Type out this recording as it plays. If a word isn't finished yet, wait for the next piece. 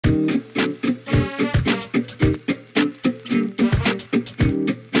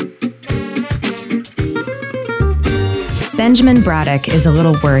Benjamin Braddock is a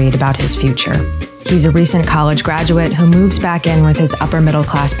little worried about his future. He's a recent college graduate who moves back in with his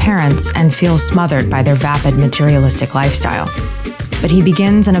upper-middle-class parents and feels smothered by their vapid, materialistic lifestyle. But he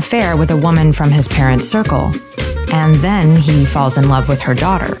begins an affair with a woman from his parents' circle, and then he falls in love with her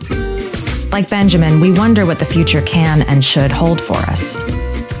daughter. Like Benjamin, we wonder what the future can and should hold for us.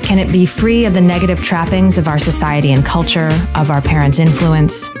 Can it be free of the negative trappings of our society and culture, of our parents'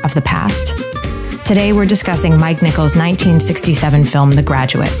 influence, of the past? Today, we're discussing Mike Nichols' 1967 film, The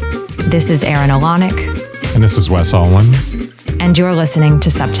Graduate. This is Erin Olanik. And this is Wes Alwyn. And you're listening to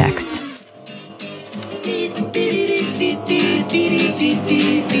Subtext.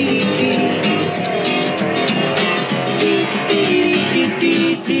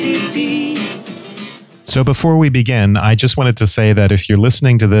 So before we begin, I just wanted to say that if you're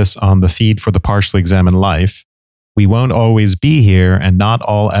listening to this on the feed for the Partially Examined Life, we won't always be here and not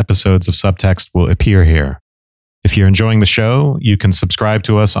all episodes of Subtext will appear here. If you're enjoying the show, you can subscribe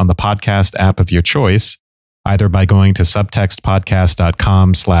to us on the podcast app of your choice, either by going to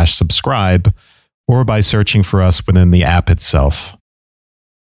subtextpodcast.com/subscribe or by searching for us within the app itself.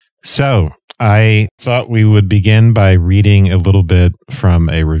 So I thought we would begin by reading a little bit from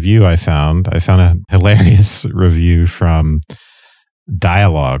a review I found. I found a hilarious review from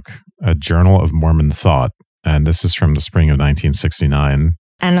Dialogue, a Journal of Mormon Thought. And this is from the spring of 1969.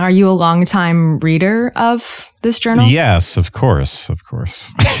 And are you a longtime reader of this journal? Yes, of course. Of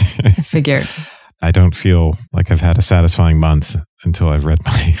course. I figured. I don't feel like I've had a satisfying month until I've read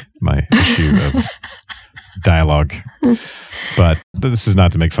my issue of Dialogue. But this is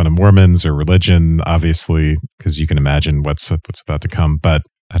not to make fun of Mormons or religion, obviously, because you can imagine what's about to come. But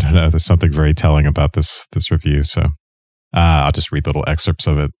I don't know, there's something very telling about this review. So I'll just read little excerpts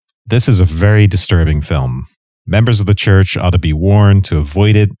of it. This is a very disturbing film. Members of the church ought to be warned to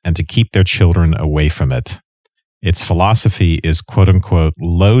avoid it and to keep their children away from it. Its philosophy is quote-unquote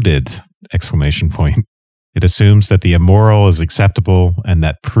loaded, ! It assumes that the immoral is acceptable and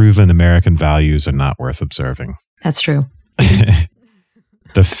that proven American values are not worth observing. That's true.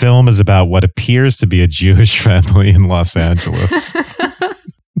 The film is about what appears to be a Jewish family in Los Angeles.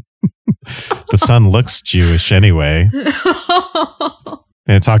 The son looks Jewish anyway.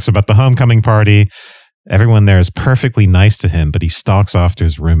 And it talks about the homecoming party. Everyone there is perfectly nice to him, but he stalks off to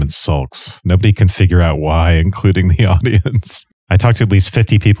his room and sulks. Nobody can figure out why, including the audience. I talked to at least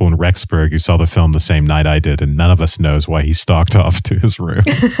 50 people in Rexburg who saw the film the same night I did, and none of us knows why he stalked off to his room.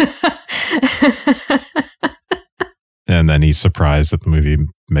 And then he's surprised that the movie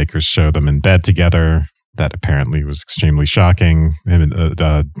makers show them in bed together. That apparently was extremely shocking. Him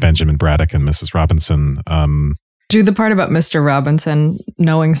and Benjamin Braddock and Mrs. Robinson. Do the part about Mr. Robinson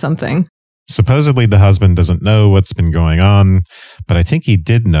knowing something. Supposedly the husband doesn't know what's been going on, but I think he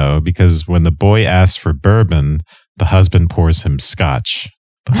did know because when the boy asks for bourbon, the husband pours him scotch.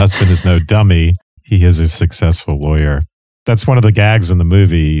 The husband is no dummy. He is a successful lawyer. That's one of the gags in the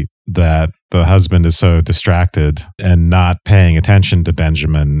movie, that the husband is so distracted and not paying attention to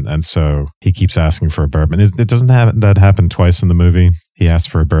Benjamin, and so he keeps asking for a bourbon. It doesn't have that happen twice in the movie. He asks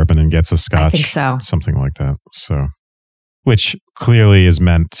for a bourbon and gets a scotch. I think so. Something like that. So, which clearly is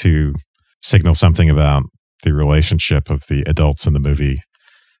meant to signal something about the relationship of the adults in the movie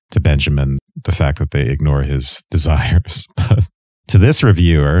to Benjamin, the fact that they ignore his desires. But to this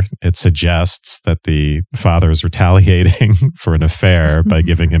reviewer, it suggests that the father is retaliating for an affair by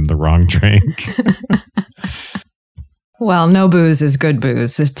giving him the wrong drink. Well, no booze is good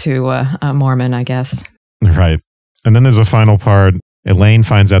booze to a Mormon, I guess. Right. And then there's a final part. Elaine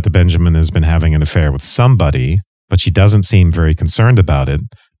finds out that Benjamin has been having an affair with somebody, but she doesn't seem very concerned about it,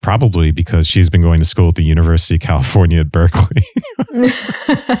 probably because she's been going to school at the University of California at Berkeley.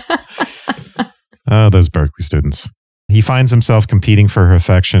 Oh, those Berkeley students. He finds himself competing for her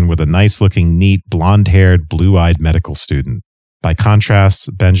affection with a nice-looking, neat, blonde-haired, blue-eyed medical student. By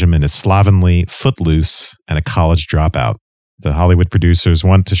contrast, Benjamin is slovenly, footloose, and a college dropout. The Hollywood producers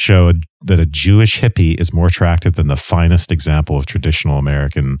want to show that a Jewish hippie is more attractive than the finest example of traditional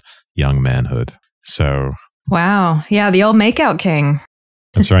American young manhood. So... Wow. Yeah, the old makeout king.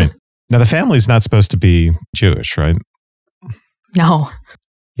 That's right. Now, the family's not supposed to be Jewish, right? No.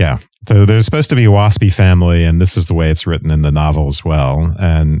 Yeah. So there's supposed to be a waspy family, and this is the way it's written in the novel as well.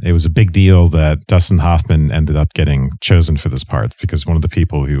 And it was a big deal that Dustin Hoffman ended up getting chosen for this part because one of the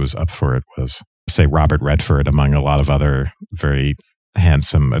people who was up for it was, say, Robert Redford, among a lot of other very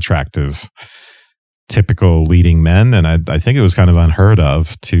handsome, attractive, typical leading men. And I think it was kind of unheard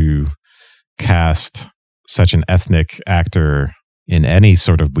of to cast such an ethnic actor in any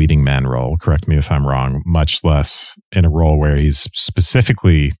sort of leading man role, correct me if I'm wrong, much less in a role where he's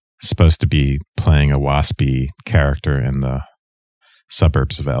specifically supposed to be playing a waspy character in the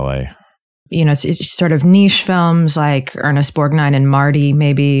suburbs of LA. You know, it's sort of niche films like Ernest Borgnine and Marty,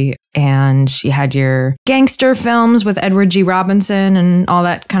 maybe. And you had your gangster films with Edward G. Robinson and all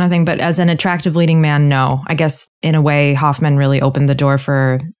that kind of thing. But as an attractive leading man, no. I guess in a way, Hoffman really opened the door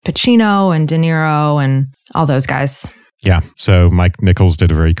for Pacino and De Niro and all those guys. Yeah. So Mike Nichols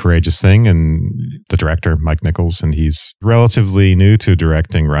did a very courageous thing, and the director, Mike Nichols, and he's relatively new to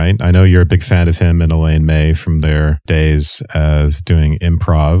directing, right? I know you're a big fan of him and Elaine May from their days as doing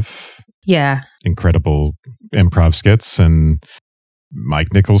improv. Yeah. Incredible improv skits. And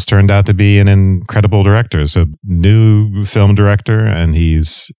Mike Nichols turned out to be an incredible director. So new film director, and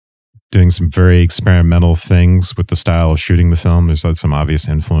he's doing some very experimental things with the style of shooting the film. There's some obvious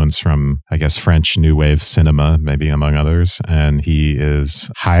influence from, I guess, French New Wave cinema, maybe among others. And he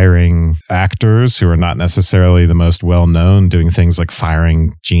is hiring actors who are not necessarily the most well-known, doing things like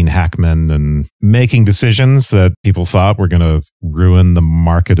firing Gene Hackman and making decisions that people thought were going to ruin the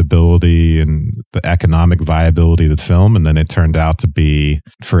marketability and the economic viability of the film. And then it turned out to be,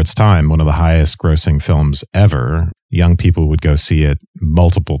 for its time, one of the highest grossing films ever. Young people would go see it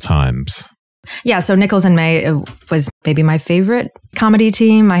multiple times. Yeah, so Nichols and May was maybe my favorite comedy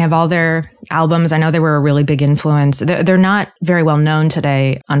team. I have all their albums. I know they were a really big influence. They're not very well known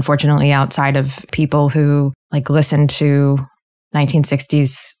today, unfortunately, outside of people who like listen to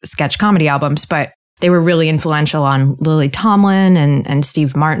 1960s sketch comedy albums, but they were really influential on Lily Tomlin, and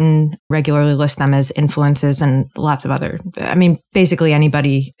Steve Martin regularly lists them as influences, and lots of other, I mean, basically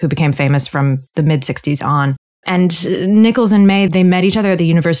anybody who became famous from the mid-60s on. And Nichols and May, they met each other at the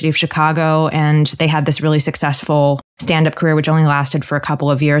University of Chicago, and they had this really successful stand-up career, which only lasted for a couple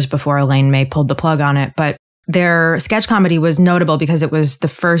of years before Elaine May pulled the plug on it. But their sketch comedy was notable because it was the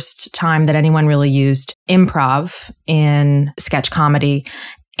first time that anyone really used improv in sketch comedy.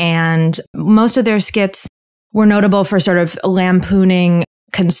 And most of their skits were notable for sort of lampooning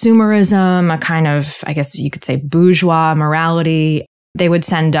consumerism, a kind of, I guess you could say, bourgeois morality. They would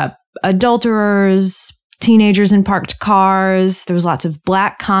send up adulterers, teenagers in parked cars. There was lots of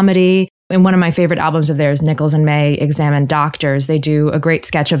black comedy. In one of my favorite albums of theirs, Nichols and May Examine Doctors, they do a great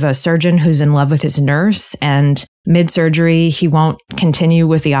sketch of a surgeon who's in love with his nurse, and mid-surgery, he won't continue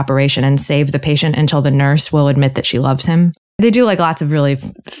with the operation and save the patient until the nurse will admit that she loves him. They do like lots of really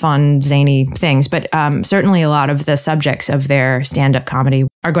fun, zany things, but certainly a lot of the subjects of their stand-up comedy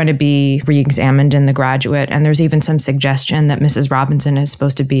are going to be re-examined in The Graduate. And there's even some suggestion that Mrs. Robinson is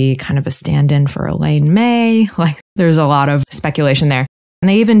supposed to be kind of a stand-in for Elaine May. Like, there's a lot of speculation there. And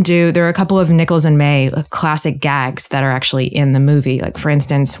they even there are a couple of Nichols and May classic gags that are actually in the movie. Like, for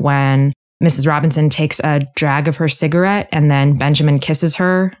instance, when Mrs. Robinson takes a drag of her cigarette and then Benjamin kisses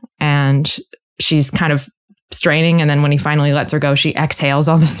her and she's kind of straining, and then when he finally lets her go, she exhales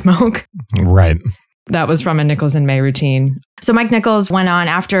all the smoke. Right. That was from a Nichols and May routine. So Mike Nichols went on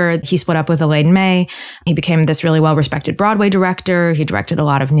after he split up with Elaine May. He became this really well-respected Broadway director. He directed a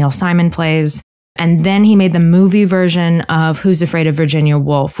lot of Neil Simon plays. And then he made the movie version of Who's Afraid of Virginia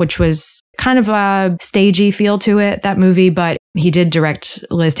Woolf, which was kind of a stagey feel to it, that movie, but he did direct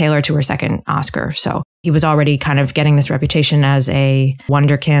Liz Taylor to her second Oscar. So he was already kind of getting this reputation as a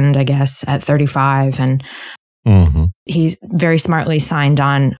wonderkind, I guess, at 35. And he very smartly signed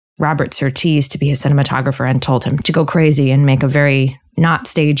on Robert Surtees to be his cinematographer and told him to go crazy and make a very not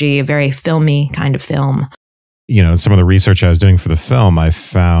stagey, a very filmy kind of film. You know, in some of the research I was doing for the film, I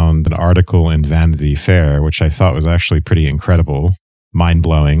found an article in Vanity Fair, which I thought was actually pretty incredible,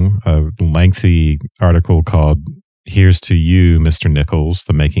 mind-blowing, a lengthy article called Here's to You, Mr. Nichols,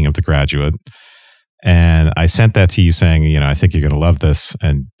 The Making of the Graduate. And I sent that to you saying, you know, I think you're going to love this.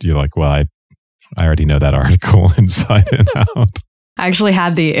 And you're like, well, I already know that article inside and out. I actually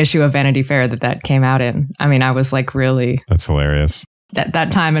had the issue of Vanity Fair that came out in. I mean, I was like really... That's hilarious.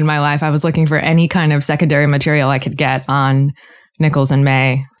 That time in my life, I was looking for any kind of secondary material I could get on Nichols and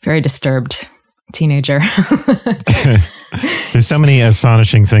May. Very disturbed teenager. There's so many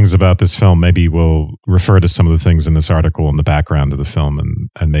astonishing things about this film. Maybe we'll refer to some of the things in this article in the background of the film,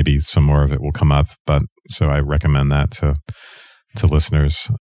 and maybe some more of it will come up. But so I recommend that to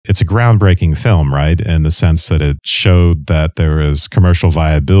listeners. It's a groundbreaking film, right? In the sense that it showed that there is commercial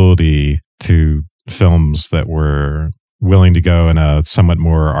viability to films that were willing to go in a somewhat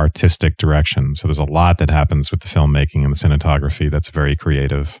more artistic direction. So there's a lot that happens with the filmmaking and the cinematography that's very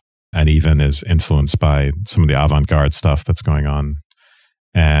creative and even is influenced by some of the avant-garde stuff that's going on.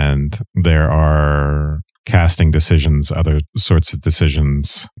 And there are casting decisions, other sorts of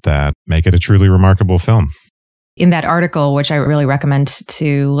decisions that make it a truly remarkable film. In that article, which I really recommend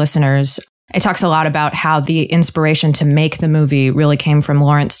to listeners, It talks a lot about how the inspiration to make the movie really came from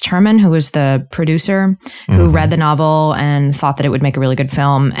Lawrence Terman, who was the producer, who read the novel and thought that it would make a really good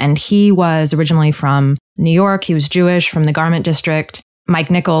film. And he was originally from New York. He was Jewish, from the Garment District. Mike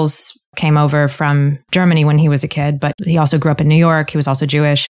Nichols came over from Germany when he was a kid, but he also grew up in New York. He was also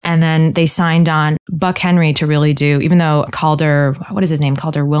Jewish. And then they signed on Buck Henry to really do, even though Calder, what is his name?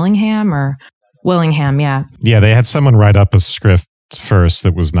 Calder Willingham or Willingham, yeah. Yeah, they had someone write up a script first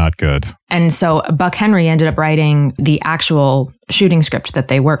that was not good. And so Buck Henry ended up writing the actual shooting script that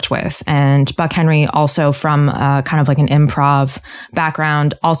they worked with. And Buck Henry, also from kind of like an improv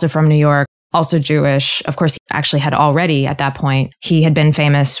background, also from New York, also Jewish. Of course, he actually had already, at that point, he had been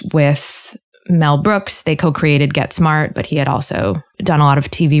famous with Mel Brooks. They co-created Get Smart, but he had also done a lot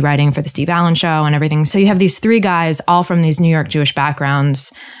of TV writing for the Steve Allen Show and everything. So you have these three guys, all from these New York Jewish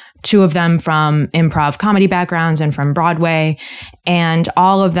backgrounds, two of them from improv comedy backgrounds and from Broadway, and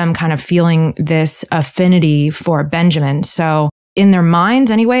all of them kind of feeling this affinity for Benjamin. So in their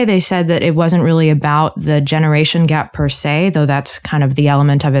minds anyway, they said that it wasn't really about the generation gap per se, though that's kind of the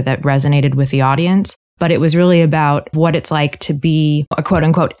element of it that resonated with the audience. But it was really about what it's like to be a quote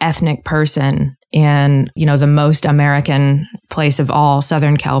unquote ethnic person in, you know, the most American place of all,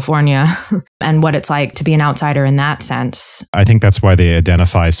 Southern California, and what it's like to be an outsider in that sense. I think that's why they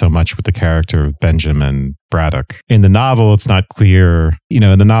identify so much with the character of Benjamin Braddock. In the novel, it's not clear. You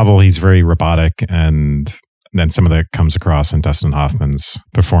know, in the novel, he's very robotic, and then some of that comes across in Dustin Hoffman's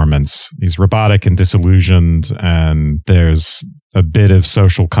performance. He's robotic and disillusioned, and there's a bit of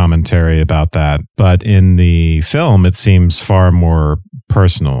social commentary about that. But in the film, it seems far more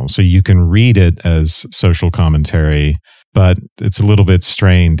personal. So you can read it as social commentary, but it's a little bit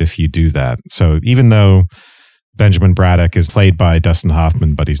strained if you do that. So even though Benjamin Braddock is played by Dustin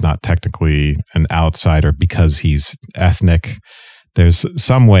Hoffman, but he's not technically an outsider because he's ethnic, there's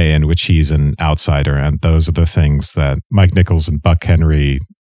some way in which he's an outsider. And those are the things that Mike Nichols and Buck Henry,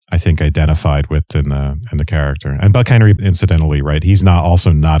 I think, identified with in the character. And Buck Henry, incidentally, right, he's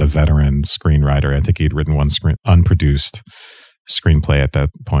also not a veteran screenwriter. I think he'd written one unproduced screenplay at that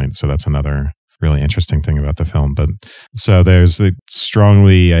point. So that's another really interesting thing about the film. But so there's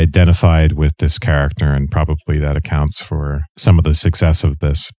strongly identified with this character, and probably that accounts for some of the success of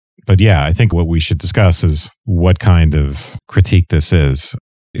this. But yeah, I think what we should discuss is what kind of critique this is.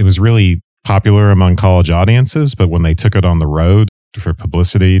 It was really popular among college audiences, but when they took it on the road for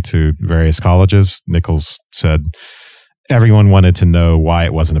publicity to various colleges, Nichols said everyone wanted to know why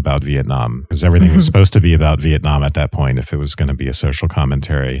it wasn't about Vietnam, because everything was supposed to be about Vietnam at that point if it was going to be a social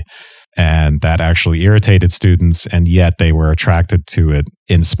commentary. And that actually irritated students, and yet they were attracted to it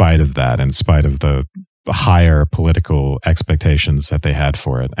in spite of that, in spite of the higher political expectations that they had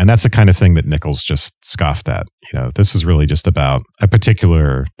for it. And that's the kind of thing that Nichols just scoffed at. You know, this is really just about a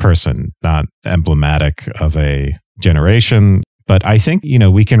particular person, not emblematic of a generation. But I think, you know,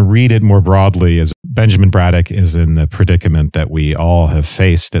 we can read it more broadly as Benjamin Braddock is in the predicament that we all have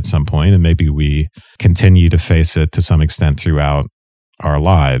faced at some point, and maybe we continue to face it to some extent throughout our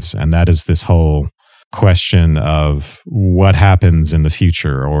lives. And that is this whole question of what happens in the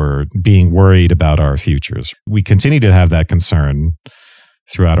future, or being worried about our futures. We continue to have that concern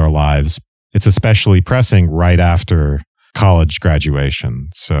throughout our lives. It's especially pressing right after college graduation.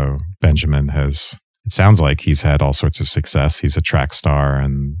 So Benjamin has, it sounds like he's had all sorts of success. He's a track star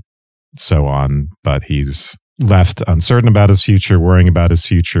and so on, but he's left uncertain about his future, worrying about his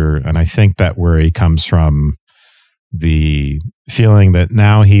future. And I think that worry comes from the feeling that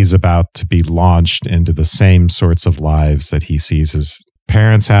now he's about to be launched into the same sorts of lives that he sees his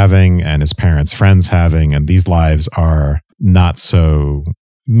parents having and his parents' friends having. And these lives are not so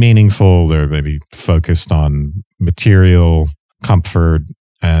meaningful. They're maybe focused on material comfort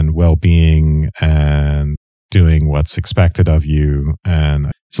and well-being and doing what's expected of you. And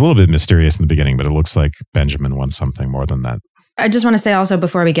it's a little bit mysterious in the beginning, but it looks like Benjamin wants something more than that. I just want to say also,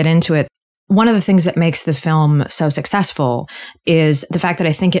 before we get into it, one of the things that makes the film so successful is the fact that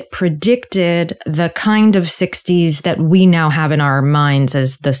I think it predicted the kind of 60s that we now have in our minds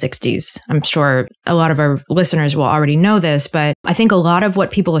as the 60s. I'm sure a lot of our listeners will already know this, but I think a lot of what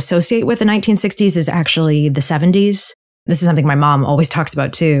people associate with the 1960s is actually the 70s. This is something my mom always talks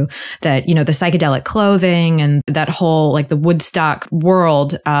about too, that, you know, the psychedelic clothing and that whole, like, the Woodstock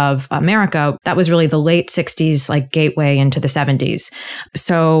world of America, that was really the late 60s, like, gateway into the 70s.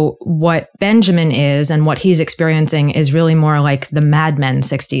 So what Benjamin is and what he's experiencing is really more like the Mad Men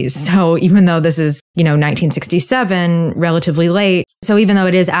 60s. So even though this is, you know, 1967, relatively late, so even though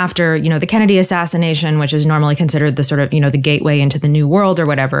it is after, you know, the Kennedy assassination, which is normally considered the sort of, you know, the gateway into the new world or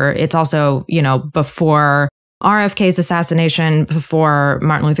whatever, it's also, you know, before RFK's assassination, before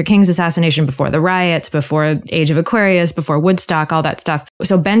Martin Luther King's assassination, before the riots, before Age of Aquarius, before Woodstock, all that stuff.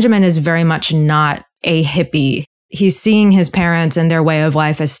 So Benjamin is very much not a hippie. He's seeing his parents and their way of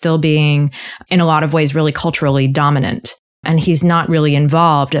life as still being, in a lot of ways, really culturally dominant. And he's not really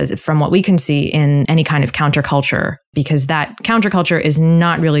involved, from what we can see, in any kind of counterculture, because that counterculture is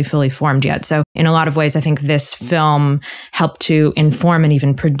not really fully formed yet. So in a lot of ways, I think this film helped to inform and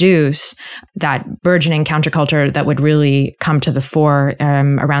even produce that burgeoning counterculture that would really come to the fore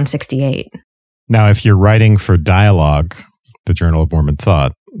around 68. Now, if you're writing for Dialogue, the Journal of Mormon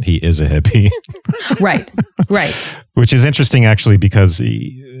Thought, he is a hippie. Right. Which is interesting, actually, because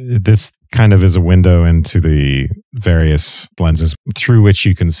this kind of is a window into the various lenses through which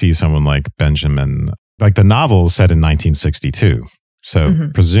you can see someone like Benjamin. Like the novel is set in 1962. So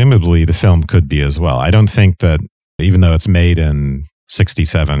presumably the film could be as well. I don't think that, even though it's made in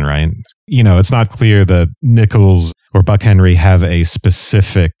 67, right? You know, it's not clear that Nichols or Buck Henry have a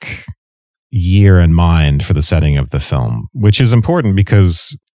specific year in mind for the setting of the film, which is important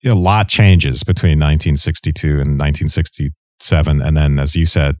because a lot changes between 1962 and 1967, and then, as you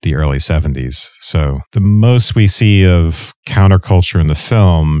said, the early 70s. So the most we see of counterculture in the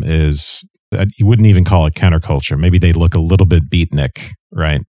film is, you wouldn't even call it counterculture. Maybe they look a little bit beatnik,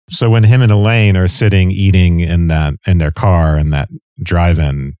 right? So when him and Elaine are sitting eating in their car in that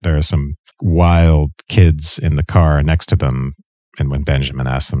drive-in, there are some wild kids in the car next to them. And when Benjamin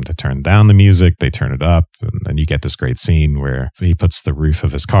asks them to turn down the music, they turn it up. And then you get this great scene where he puts the roof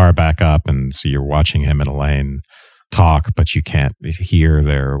of his car back up. And so you're watching him and Elaine talk, but you can't hear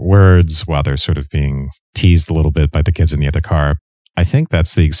their words while they're sort of being teased a little bit by the kids in the other car. I think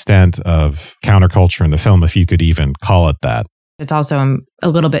that's the extent of counterculture in the film, if you could even call it that. It's also a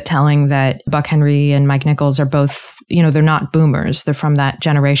little bit telling that Buck Henry and Mike Nichols are both, they're not boomers. They're from that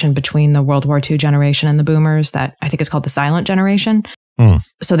generation between the World War II generation and the boomers that I think is called the silent generation.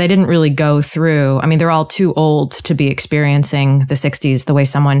 So they didn't really go through, they're all too old to be experiencing the 60s the way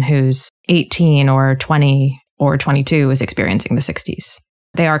someone who's 18 or 20 or 22 is experiencing the 60s.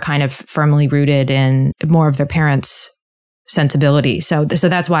 They are kind of firmly rooted in more of their parents' sensibility. So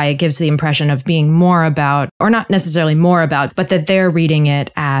that's why it gives the impression of being more about, or not necessarily more about, but that they're reading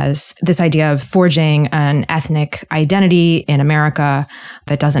it as this idea of forging an ethnic identity in America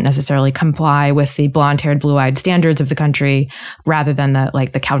that doesn't necessarily comply with the blonde-haired, blue-eyed standards of the country, rather than the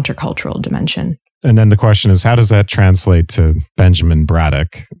countercultural dimension. And then the question is, how does that translate to Benjamin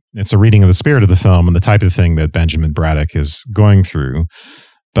Braddock? It's a reading of the spirit of the film and the type of thing that Benjamin Braddock is going through.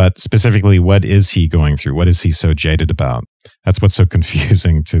 But specifically, what is he going through? What is he so jaded about? That's what's so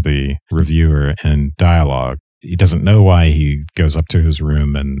confusing to the reviewer in Dialogue. He doesn't know why he goes up to his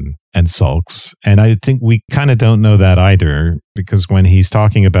room and sulks. And I think we kind of don't know that either, because when he's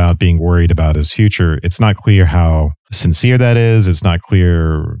talking about being worried about his future, it's not clear how sincere that is. It's not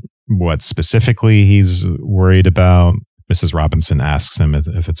clear what specifically he's worried about. Mrs. Robinson asks him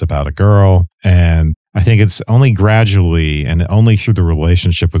if it's about a girl. And I think it's only gradually and only through the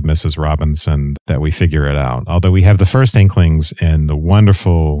relationship with Mrs. Robinson that we figure it out. Although we have the first inklings in the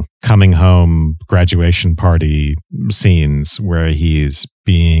wonderful coming home graduation party scenes where he's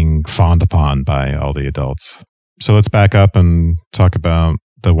being fawned upon by all the adults. So let's back up and talk about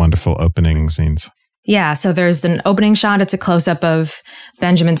the wonderful opening scenes. Yeah, so there's an opening shot. It's a close-up of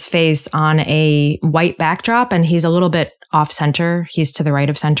Benjamin's face on a white backdrop, and he's a little bit off-center. He's to the right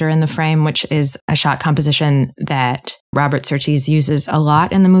of center in the frame, which is a shot composition that Robert Surtees uses a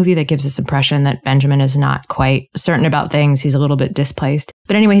lot in the movie that gives this impression that Benjamin is not quite certain about things. He's a little bit displaced.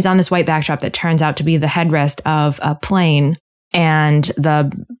 But anyway, he's on this white backdrop that turns out to be the headrest of a plane. And the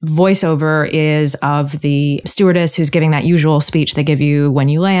voiceover is of the stewardess who's giving that usual speech they give you when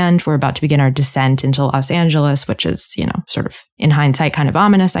you land. We're about to begin our descent into Los Angeles, which is, sort of in hindsight, kind of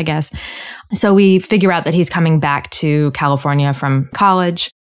ominous, I guess. So we figure out that he's coming back to California from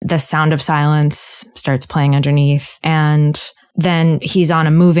college. The Sound of Silence starts playing underneath. And then he's on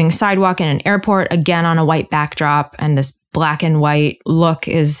a moving sidewalk in an airport, again on a white backdrop. And this black and white look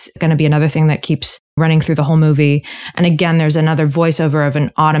is going to be another thing that keeps running through the whole movie. And again, there's another voiceover of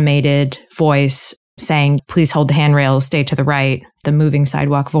an automated voice saying, please hold the handrails, stay to the right, the moving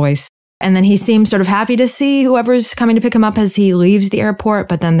sidewalk voice. And then he seems sort of happy to see whoever's coming to pick him up as he leaves the airport.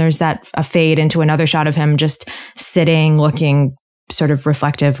 But then there's a fade into another shot of him just sitting, looking sort of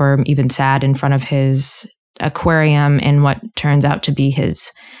reflective or even sad in front of his aquarium in what turns out to be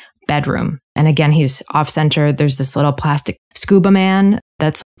his bedroom. And again, he's off-center. There's this little plastic scuba man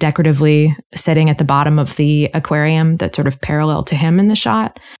that's decoratively sitting at the bottom of the aquarium that's sort of parallel to him in the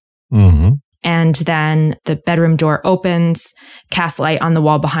shot. Mm-hmm. And then the bedroom door opens, casts light on the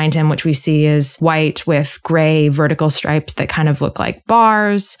wall behind him, which we see is white with gray vertical stripes that kind of look like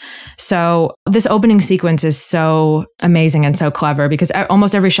bars. So this opening sequence is so amazing and so clever because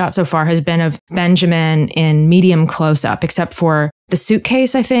almost every shot so far has been of Benjamin in medium close-up, except for the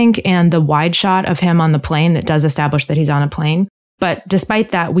suitcase, I think, and the wide shot of him on the plane that does establish that he's on a plane. But despite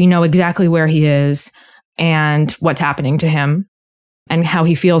that, we know exactly where he is and what's happening to him and how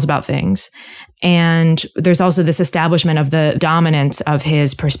he feels about things. And there's also this establishment of the dominance of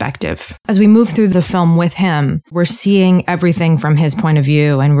his perspective. As we move through the film with him, we're seeing everything from his point of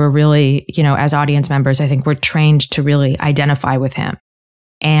view. And we're really, as audience members, I think we're trained to really identify with him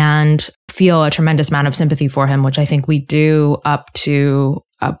and feel a tremendous amount of sympathy for him, which I think we do up to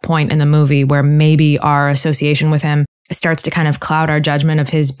a point in the movie where maybe our association with him starts to kind of cloud our judgment of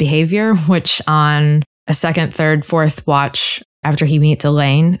his behavior, which on a second, third, fourth watch after he meets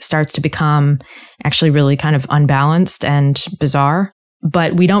Elaine starts to become actually really kind of unbalanced and bizarre.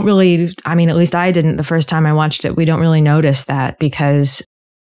 But we don't really, at least I didn't the first time I watched it, we don't really notice that because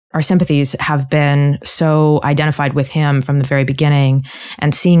our sympathies have been so identified with him from the very beginning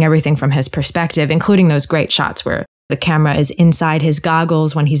and seeing everything from his perspective, including those great shots where the camera is inside his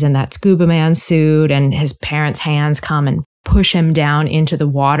goggles when he's in that scuba man suit and his parents' hands come and push him down into the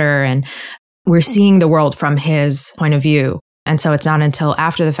water. And we're seeing the world from his point of view. And so it's not until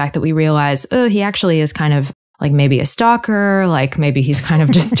after the fact that we realize, oh, he actually is kind of like maybe a stalker, like maybe he's kind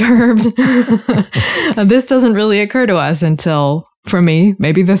of disturbed. This doesn't really occur to us until, for me,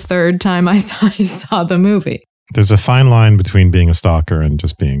 maybe the third time I saw the movie. There's a fine line between being a stalker and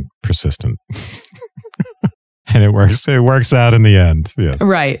just being persistent. And it works out in the end. Yeah.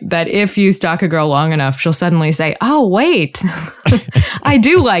 Right. That if you stalk a girl long enough, she'll suddenly say, oh, wait, I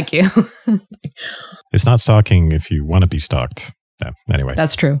do like you. It's not stalking if you want to be stalked. Yeah. Anyway.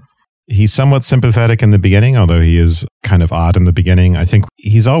 That's true. He's somewhat sympathetic in the beginning, although he is kind of odd in the beginning. I think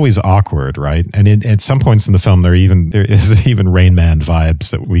he's always awkward, right? And at some points in the film, there is even Rain Man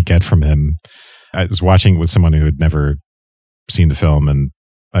vibes that we get from him. I was watching with someone who had never seen the film, and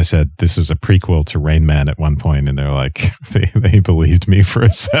I said, this is a prequel to Rain Man at one point, and they're like, they believed me for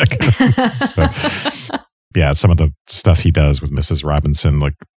a second. So, yeah, some of the stuff he does with Mrs. Robinson,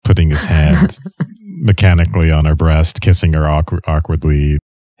 like putting his hand mechanically on her breast, kissing her awkwardly,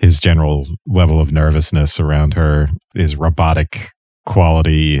 his general level of nervousness around her, his robotic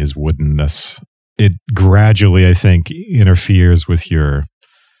quality, his woodenness. It gradually, I think, interferes with your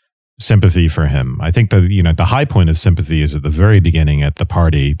sympathy for him. I think that, the high point of sympathy is at the very beginning at the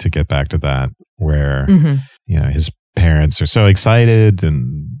party, to get back to that, where, his parents are so excited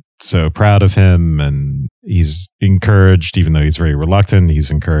and so proud of him, and he's encouraged, even though he's very reluctant,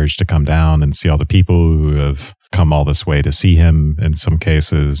 he's encouraged to come down and see all the people who have come all this way to see him in some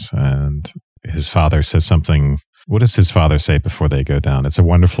cases. And his father says something. What does his father say before they go down? It's a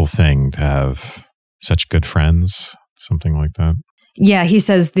wonderful thing to have such good friends, something like that. Yeah, he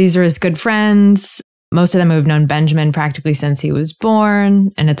says these are his good friends. Most of them have known Benjamin practically since he was born.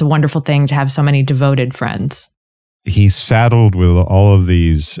 And it's a wonderful thing to have so many devoted friends. He's saddled with all of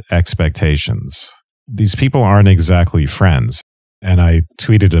these expectations. These people aren't exactly friends. And I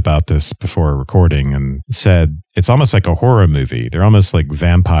tweeted about this before recording and said, it's almost like a horror movie. They're almost like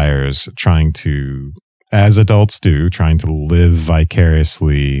vampires trying to, as adults do, trying to live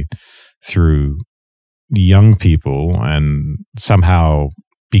vicariously through young people and somehow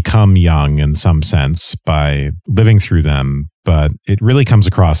become young in some sense by living through them. But it really comes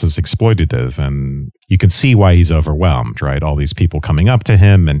across as exploitative, and you can see why he's overwhelmed, right? All these people coming up to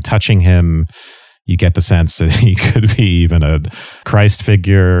him and touching him. You get the sense that he could be even a Christ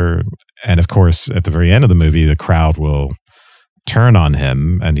figure. And of course, at the very end of the movie, the crowd will turn on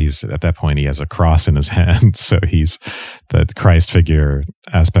him. And at that point, he has a cross in his hand. So the Christ figure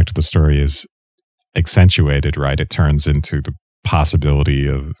aspect of the story is accentuated, right? It turns into the possibility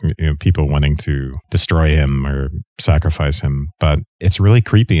of people wanting to destroy him or sacrifice him. But it's really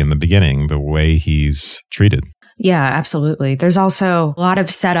creepy in the beginning, the way he's treated. Yeah, absolutely. There's also a lot of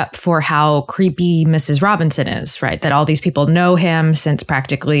setup for how creepy Mrs. Robinson is, right? That all these people know him since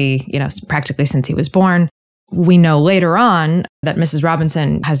practically since he was born. We know later on that Mrs.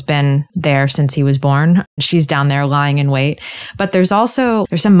 Robinson has been there since he was born. She's down there lying in wait. But there's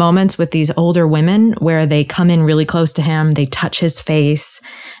some moments with these older women where they come in really close to him, they touch his face,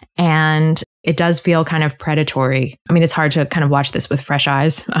 and it does feel kind of predatory. I mean, it's hard to kind of watch this with fresh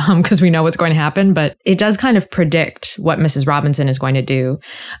eyes because we know what's going to happen, but it does kind of predict what Mrs. Robinson is going to do.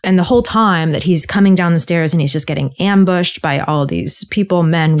 And the whole time that he's coming down the stairs and he's just getting ambushed by all of these people,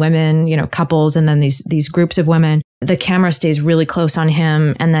 men, women, couples, and then these groups of women, the camera stays really close on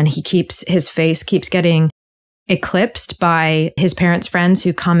him, and then his face keeps getting eclipsed by his parents' friends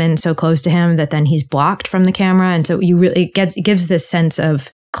who come in so close to him that then he's blocked from the camera. And so it gives this sense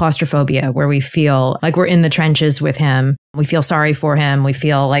of claustrophobia where we feel like we're in the trenches with him. We feel sorry for him. We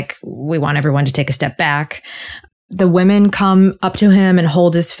feel like we want everyone to take a step back. The women come up to him and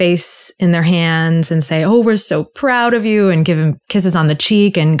hold his face in their hands and say, "Oh, we're so proud of you," and give him kisses on the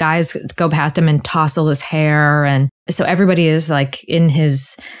cheek. And guys go past him and tousle his hair. And so everybody is like in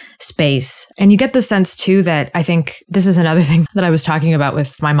his space. And you get the sense too that I think this is another thing that I was talking about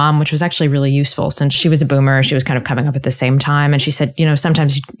with my mom, which was actually really useful since she was a boomer. She was kind of coming up at the same time. And she said,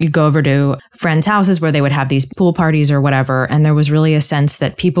 sometimes you'd go over to friends' houses where they would have these pool parties or whatever. And there was really a sense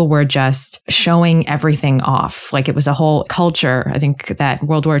that people were just showing everything off. Like it was a whole culture. I think that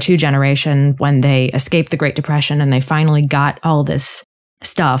World War II generation, when they escaped the Great Depression and they finally got all this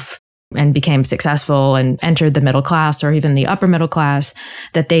stuff and became successful and entered the middle class or even the upper middle class,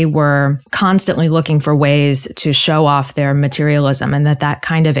 that they were constantly looking for ways to show off their materialism, and that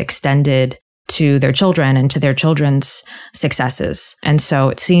kind of extended to their children and to their children's successes. And so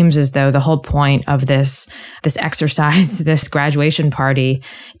it seems as though the whole point of this exercise, this graduation party,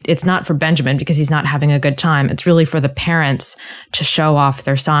 it's not for Benjamin because he's not having a good time. It's really for the parents to show off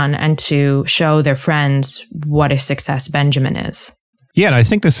their son and to show their friends what a success Benjamin is. Yeah, and I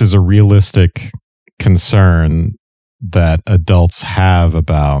think this is a realistic concern that adults have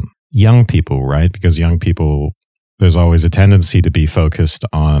about young people, right? Because young people, there's always a tendency to be focused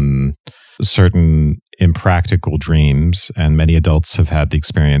on certain impractical dreams, and many adults have had the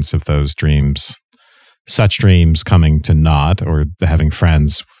experience of those dreams, such dreams coming to naught, or having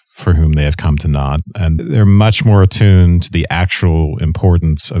friends for whom they have come to naught. And they're much more attuned to the actual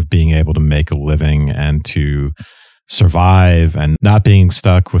importance of being able to make a living and to survive and not being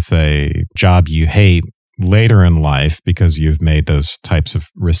stuck with a job you hate later in life because you've made those types of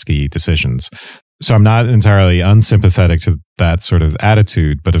risky decisions. So I'm not entirely unsympathetic to that sort of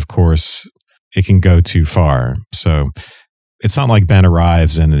attitude, but of course it can go too far. So it's not like Ben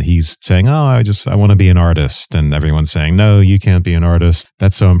arrives and he's saying, "Oh, I want to be an artist." And everyone's saying, "No, you can't be an artist.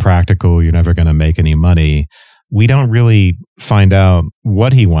 That's so impractical. You're never going to make any money." We don't really find out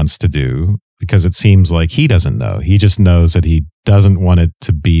what he wants to do, because it seems like he doesn't know. He just knows that he doesn't want it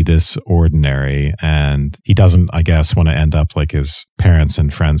to be this ordinary, and he doesn't, I guess, want to end up like his parents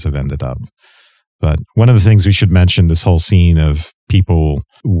and friends have ended up. But one of the things we should mention, this whole scene of people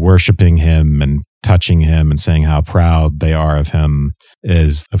worshiping him and touching him and saying how proud they are of him,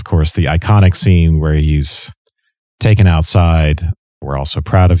 is, of course, the iconic scene where he's taken outside. "We're also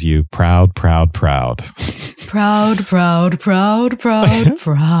proud of you. Proud, proud, proud." Proud, proud, proud, proud,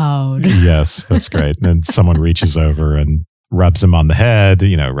 proud. Yes, that's great. And then someone reaches over and rubs him on the head,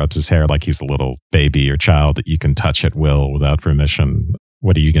 rubs his hair like he's a little baby or child that you can touch at will without permission.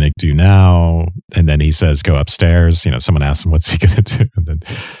 "What are you going to do now?" And then he says, "Go upstairs." Someone asks him, "What's he going to do?" And then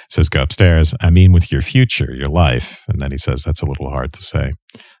he says, "Go upstairs. I mean, with your future, your life." And then he says, "That's a little hard to say."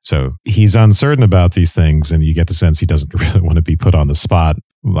 So he's uncertain about these things, and you get the sense he doesn't really want to be put on the spot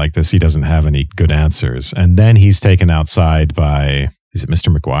like this. He doesn't have any good answers. And then he's taken outside by, is it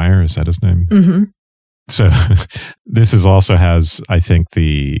Mr. McGuire? Is that his name? Mm-hmm. So this also has, I think,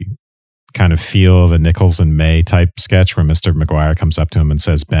 the kind of feel of a Nichols and May type sketch where Mr. McGuire comes up to him and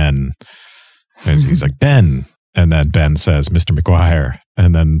says, "Ben." And he's like, "Ben." And then Ben says, "Mr. McGuire."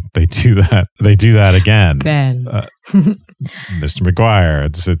 And then they do that. They do that again. Ben. Mr. McGuire.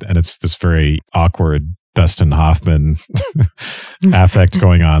 It's this very awkward Dustin Hoffman affect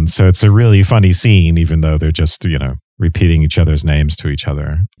going on. So it's a really funny scene, even though they're just, repeating each other's names to each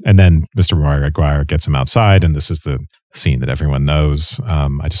other. And then Mr. McGuire gets him outside, and this is the scene that everyone knows.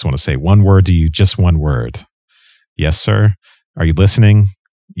 "I just want to say one word to you, just one word." "Yes, sir." "Are you listening?"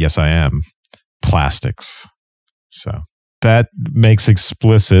 "Yes, I am." "Plastics." So that makes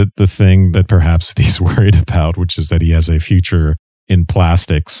explicit the thing that perhaps he's worried about, which is that he has a future in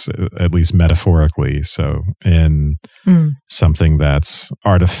plastics, at least metaphorically. So in something that's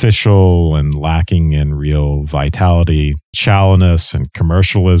artificial and lacking in real vitality, shallowness and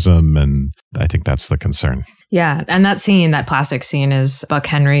commercialism. And I think that's the concern. Yeah. And that plastic scene is Buck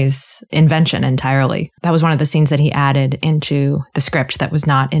Henry's invention entirely. That was one of the scenes that he added into the script that was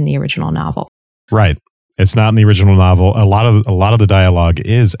not in the original novel. Right. It's not in the original novel. A lot of the dialogue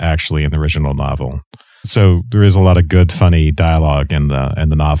is actually in the original novel. So there is a lot of good, funny dialogue in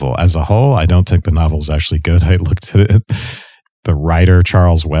the novel. As a whole, I don't think the novel is actually good. I looked at it. The writer,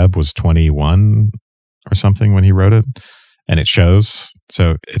 Charles Webb, was 21 or something when he wrote it, and it shows.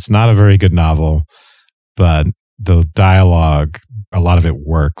 So it's not a very good novel, but the dialogue a lot of it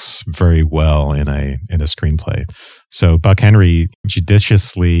works very well in a screenplay. So Buck Henry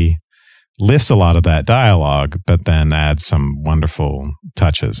judiciously lifts a lot of that dialogue, but then adds some wonderful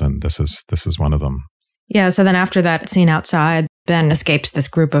touches, and this is one of them. Yeah, so then after that scene outside, Ben escapes this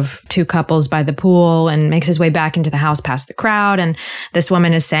group of two couples by the pool and makes his way back into the house past the crowd. And this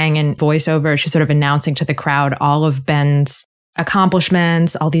woman is saying in voiceover, she's sort of announcing to the crowd all of Ben's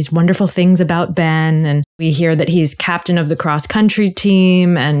accomplishments, all these wonderful things about Ben. And we hear that he's captain of the cross-country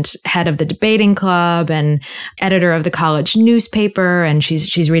team and head of the debating club and editor of the college newspaper. And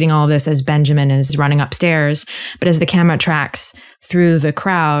she's reading all of this as Benjamin is running upstairs. But as the camera tracks through the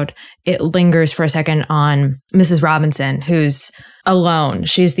crowd, it lingers for a second on Mrs. Robinson, who's alone.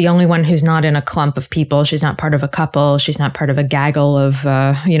 She's the only one who's not in a clump of people. She's not part of a couple. She's not part of a gaggle of,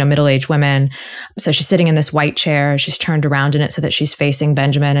 middle-aged women. So she's sitting in this white chair. She's turned around in it so that she's facing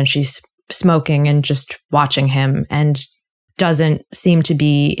Benjamin, and she's smoking and just watching him, and doesn't seem to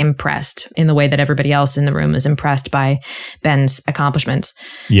be impressed in the way that everybody else in the room is impressed by Ben's accomplishments.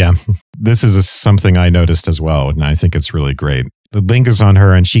 Yeah, this is something I noticed as well, and I think it's really great. It lingers on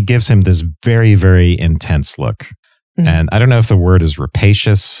her, and she gives him this very, very intense look. Mm-hmm. And I don't know if the word is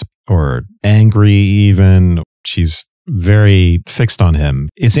rapacious or angry even. She's very fixed on him.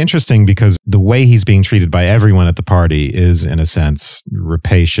 It's interesting because the way he's being treated by everyone at the party is, in a sense,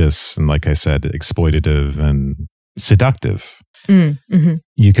 rapacious and, like I said, exploitative and seductive. Mm-hmm.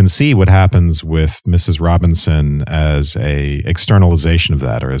 You can see what happens with Mrs. Robinson as a externalization of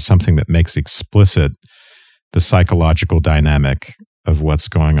that, or as something that makes explicit the psychological dynamic of what's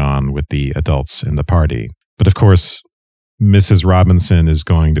going on with the adults in the party. But of course, Mrs. Robinson is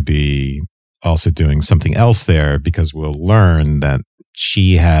going to be also doing something else there, because we'll learn that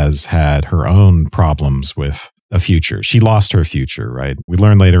she has had her own problems with a future. She lost her future, right? We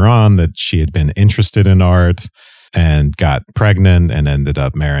learn later on that she had been interested in art and got pregnant and ended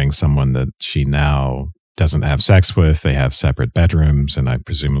up marrying someone that she now doesn't have sex with. They have separate bedrooms, and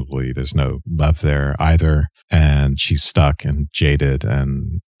presumably there's no love there either. And she's stuck and jaded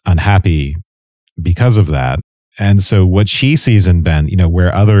and unhappy because of that. And so what she sees in Ben,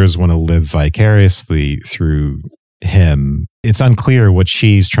 where others want to live vicariously through him, it's unclear what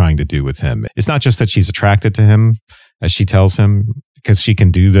she's trying to do with him. It's not just that she's attracted to him, as she tells him, because she can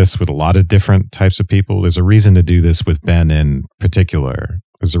do this with a lot of different types of people. There's a reason to do this with Ben in particular.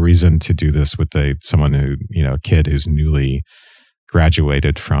 There's a reason to do this with someone who, a kid who's newly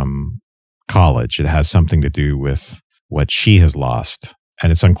graduated from college. It has something to do with what she has lost.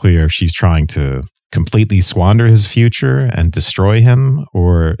 And it's unclear if she's trying to completely squander his future and destroy him,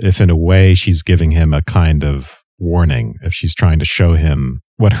 or if in a way she's giving him a kind of warning, if she's trying to show him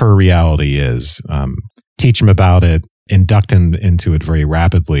what her reality is, teach him about it, induct him into it very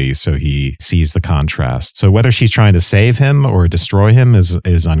rapidly so he sees the contrast. So whether she's trying to save him or destroy him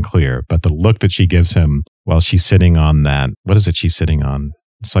is unclear. But the look that she gives him while she's sitting on that, what is it she's sitting on?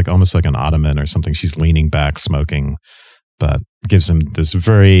 It's almost like an ottoman or something. She's leaning back, smoking, but gives him this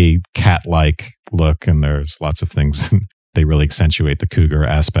very cat-like look. And there's lots of things. They really accentuate the cougar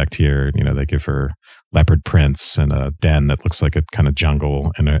aspect here. They give her leopard prints and a den that looks like a kind of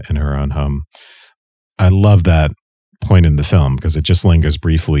jungle in her own home. I love that point in the film because it just lingers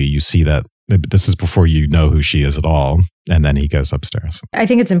briefly. You see that this is before you know who she is at all. And then he goes upstairs. I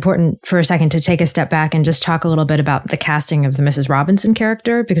think it's important for a second to take a step back and just talk a little bit about the casting of the Mrs. Robinson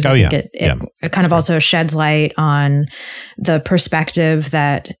character, because I think it kind of also sheds light on the perspective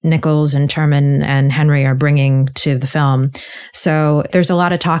that Nichols and Terman and Henry are bringing to the film. So there's a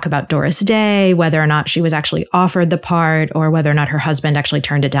lot of talk about Doris Day, whether or not she was actually offered the part or whether or not her husband actually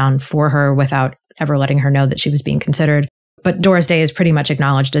turned it down for her without ever letting her know that she was being considered. But Doris Day is pretty much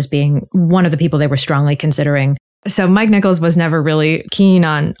acknowledged as being one of the people they were strongly considering. So Mike Nichols was never really keen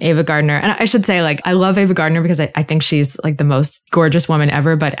on Ava Gardner. And I should say, I love Ava Gardner because I think she's the most gorgeous woman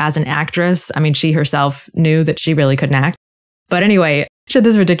ever. But as an actress, she herself knew that she really couldn't act. But anyway, she had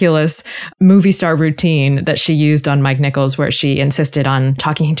this ridiculous movie star routine that she used on Mike Nichols, where she insisted on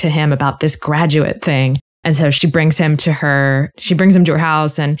talking to him about this graduate thing. And so she brings him to her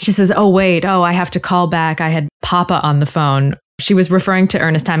house and she says, I have to call back. I had Papa on the phone. She was referring to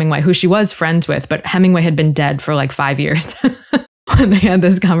Ernest Hemingway, who she was friends with, but Hemingway had been dead for 5 years when they had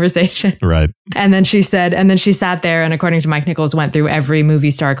this conversation. Right. And then she sat there and, according to Mike Nichols, went through every movie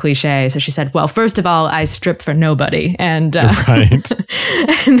star cliche. So she said, well, first of all, I strip for nobody. And, right.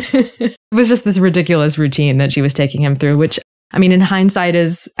 And it was just this ridiculous routine that she was taking him through, which in hindsight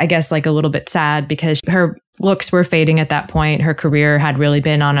is, I guess, a little bit sad because her looks were fading at that point. Her career had really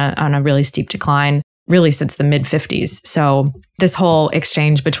been on a really steep decline, really since the mid-50s. So this whole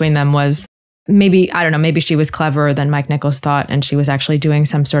exchange between them was maybe, I don't know, maybe she was cleverer than Mike Nichols thought, and she was actually doing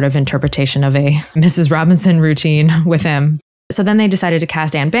some sort of interpretation of a Mrs. Robinson routine with him. So then they decided to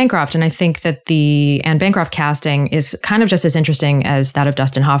cast Anne Bancroft, and I think that the Anne Bancroft casting is kind of just as interesting as that of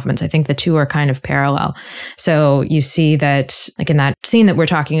Dustin Hoffman's. I think the two are kind of parallel. So you see that, like in that scene that we're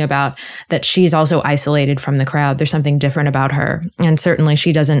talking about, that she's also isolated from the crowd. There's something different about her. And certainly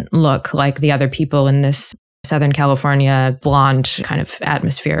she doesn't look like the other people in this Southern California blonde kind of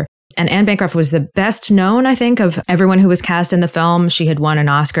atmosphere. And Anne Bancroft was the best known, I think, of everyone who was cast in the film. She had won an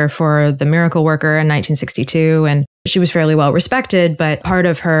Oscar for The Miracle Worker in 1962, and she was fairly well respected. But part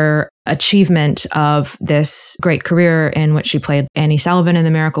of her achievement of this great career, in which she played Annie Sullivan in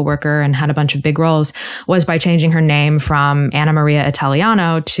The Miracle Worker and had a bunch of big roles, was by changing her name from Anna Maria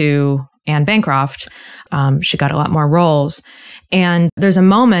Italiano to Anne Bancroft. She got a lot more roles. And there's a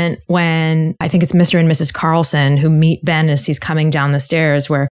moment when I think it's Mr. and Mrs. Carlson who meet Ben as he's coming down the stairs,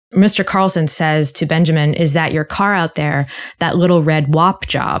 where Mr. Carlson says to Benjamin, "Is that your car out there? That little red WAP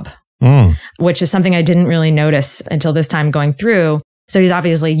job?" Which is something I didn't really notice until this time going through. So he's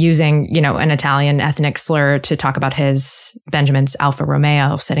obviously using, an Italian ethnic slur to talk about Benjamin's Alfa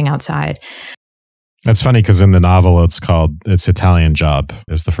Romeo sitting outside. That's funny because in the novel, it's Italian job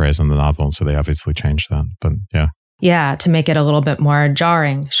is the phrase in the novel. And so they obviously changed that. But yeah. Yeah, to make it a little bit more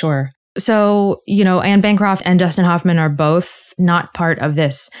jarring. Sure. So, Anne Bancroft and Dustin Hoffman are both not part of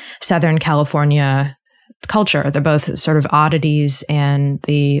this Southern California culture. They're both sort of oddities in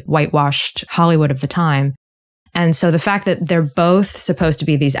the whitewashed Hollywood of the time. And so the fact that they're both supposed to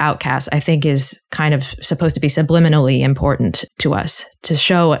be these outcasts, I think, is kind of supposed to be subliminally important to us, to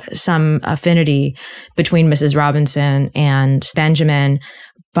show some affinity between Mrs. Robinson and Benjamin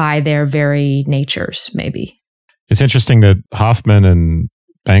by their very natures, maybe. It's interesting that Hoffman and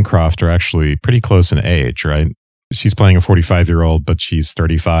Bancroft are actually pretty close in age, right? She's playing a 45-year-old, but she's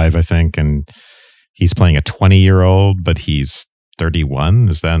 35, I think, and he's playing a 20-year-old, but he's 31.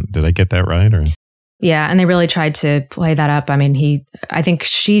 Did I get that right? Or? Yeah, and they really tried to play that up. I mean, I think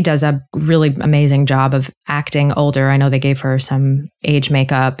she does a really amazing job of acting older. I know they gave her some age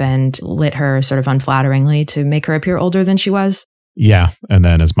makeup and lit her sort of unflatteringly to make her appear older than she was. Yeah. And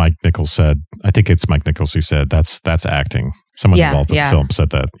then as Mike Nichols said, I think it's Mike Nichols who said that's acting. Someone involved with the film said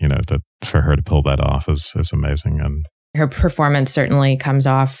that, that for her to pull that off is amazing. And her performance certainly comes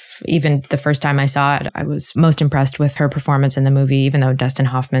off. Even the first time I saw it, I was most impressed with her performance in the movie, even though Dustin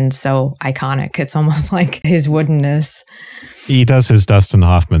Hoffman's so iconic. It's almost like his woodenness. He does his Dustin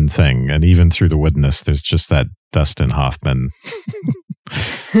Hoffman thing. And even through the woodenness, there's just that Dustin Hoffman.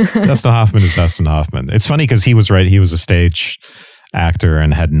 Dustin Hoffman is Dustin Hoffman. It's funny because he was right. He was a stage actor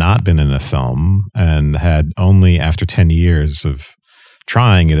and had not been in a film, and had only after 10 years of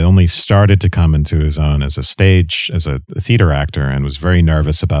trying, it only started to come into his own as a theater actor, and was very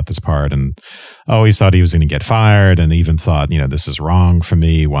nervous about this part, and always thought he was going to get fired, and even thought, this is wrong for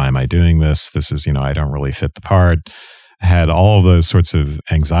me. Why am I doing this? This is, I don't really fit the part. Had all of those sorts of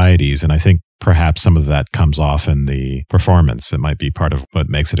anxieties. And I think perhaps some of that comes off in the performance. It might be part of what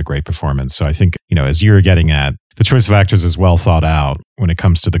makes it a great performance. So I think, as you're getting at, the choice of actors is well thought out when it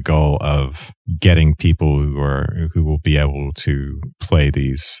comes to the goal of getting people who will be able to play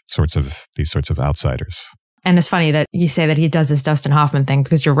these sorts of outsiders. And it's funny that you say that he does this Dustin Hoffman thing,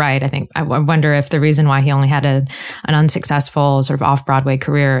 because you're right. I wonder if the reason why he only had an unsuccessful sort of off-Broadway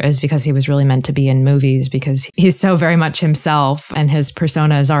career is because he was really meant to be in movies, because he's so very much himself and his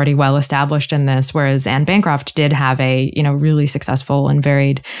persona is already well established in this. Whereas Anne Bancroft did have a, really successful and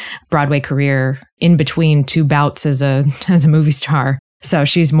varied Broadway career in between two bouts as a movie star. So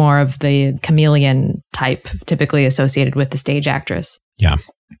she's more of the chameleon type, typically associated with the stage actress. Yeah.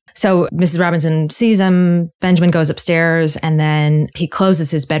 So Mrs. Robinson sees him, Benjamin goes upstairs, and then he closes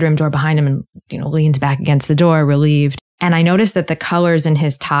his bedroom door behind him and, leans back against the door, relieved. And I noticed that the colors in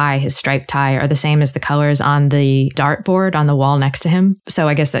his tie, his striped tie, are the same as the colors on the dartboard on the wall next to him. So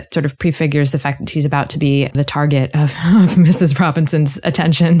I guess that sort of prefigures the fact that he's about to be the target of Mrs. Robinson's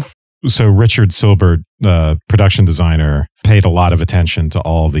attentions. So Richard Silbert, the production designer, paid a lot of attention to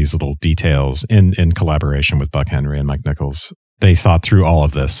all of these little details in collaboration with Buck Henry and Mike Nichols. They thought through all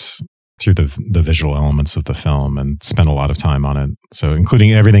of this, through the visual elements of the film, and spent a lot of time on it. So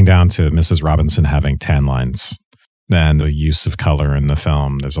including everything down to Mrs. Robinson having tan lines and the use of color in the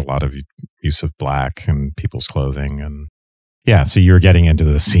film. There's a lot of use of black in people's clothing. And yeah, so you're getting into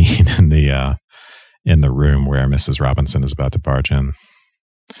the scene in the room where Mrs. Robinson is about to barge in.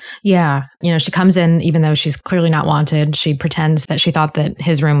 Yeah. She comes in, even though she's clearly not wanted. She pretends that she thought that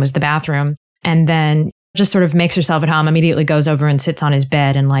his room was the bathroom, and then just sort of makes herself at home, immediately goes over and sits on his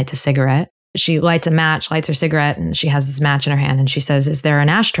bed and lights a cigarette. She lights a match, lights her cigarette, and she has this match in her hand. And she says, "Is there an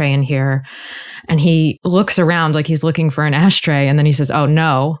ashtray in here?" And he looks around like he's looking for an ashtray. And then he says, "Oh,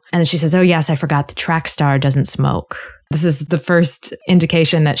 no." And then she says, "Oh, yes, I forgot the track star doesn't smoke." This is the first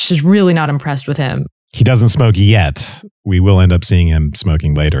indication that she's really not impressed with him. He doesn't smoke yet. We will end up seeing him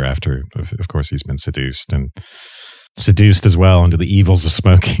smoking later after, of course, he's been seduced as well into the evils of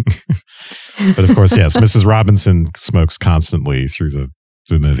smoking. But of course, yes, Mrs. Robinson smokes constantly through the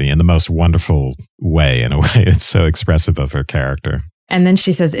movie in the most wonderful way, in a way. It's so expressive of her character. And then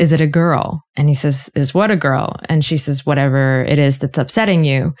she says, "Is it a girl?" And he says, "Is what a girl?" And she says, "Whatever it is that's upsetting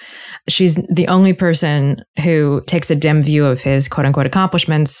you." She's the only person who takes a dim view of his quote unquote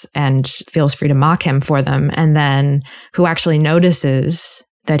accomplishments and feels free to mock him for them. And then who actually notices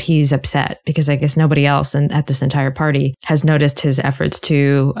that he's upset, because I guess nobody else at this entire party has noticed his efforts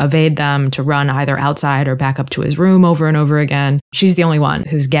to evade them, to run either outside or back up to his room over and over again. She's the only one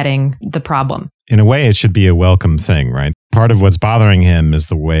who's getting the problem. In a way, it should be a welcome thing, right? Part of what's bothering him is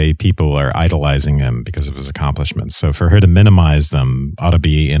the way people are idolizing him because of his accomplishments. So for her to minimize them ought to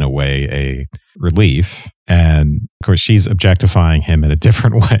be, in a way, a relief. And of course, she's objectifying him in a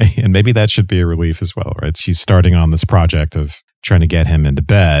different way. And maybe that should be a relief as well, right? She's starting on this project of trying to get him into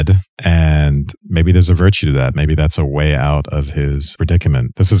bed. And maybe there's a virtue to that. Maybe that's a way out of his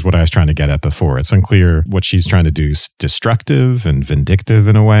predicament. This is what I was trying to get at before. It's unclear what she's trying to do is destructive and vindictive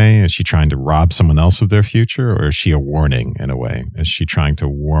in a way. Is she trying to rob someone else of their future? Or is she a warning in a way? Is she trying to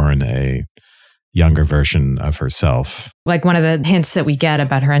warn a younger version of herself? Like one of the hints that we get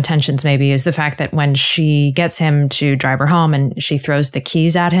about her intentions maybe is the fact that when she gets him to drive her home and she throws the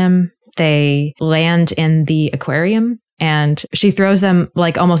keys at him, they land in the aquarium. And she throws them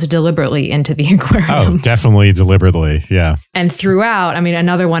like almost deliberately into the aquarium. Oh, definitely deliberately. Yeah. And throughout, I mean,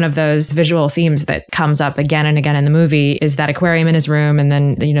 another one of those visual themes that comes up again and again in the movie is that aquarium in his room and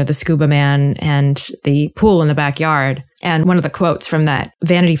then, the scuba man and the pool in the backyard. And one of the quotes from that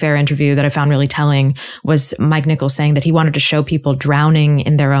Vanity Fair interview that I found really telling was Mike Nichols saying that he wanted to show people drowning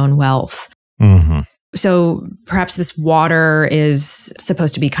in their own wealth. Mm-hmm. So perhaps this water is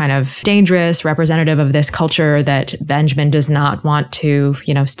supposed to be kind of dangerous, representative of this culture that Benjamin does not want to,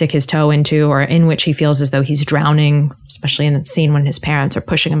 stick his toe into, or in which he feels as though he's drowning, especially in the scene when his parents are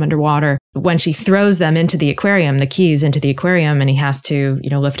pushing him underwater. When she throws them into the aquarium, the keys into the aquarium, and he has to,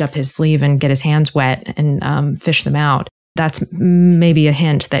 lift up his sleeve and get his hands wet and fish them out. That's maybe a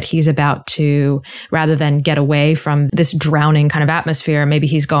hint that he's about to, rather than get away from this drowning kind of atmosphere, maybe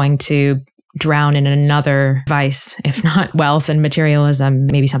he's going to drown in another vice, if not wealth and materialism,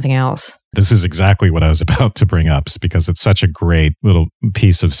 maybe something else. This is exactly what I was about to bring up because it's such a great little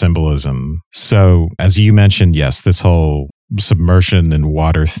piece of symbolism. So, as you mentioned, yes, this whole submersion and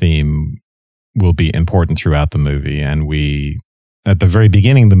water theme will be important throughout the movie. And at the very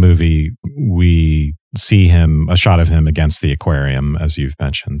beginning of the movie, we see a shot of him against the aquarium, as you've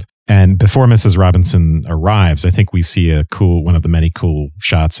mentioned. And before Mrs. Robinson arrives, I think we see one of the many cool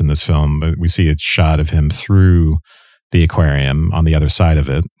shots in this film. We see a shot of him through the aquarium on the other side of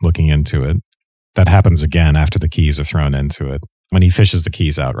it, looking into it. That happens again after the keys are thrown into it. When he fishes the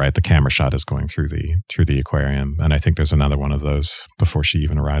keys out, right, the camera shot is going through the aquarium. And I think there's another one of those before she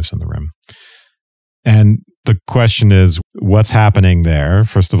even arrives in the room. And the question is, what's happening there?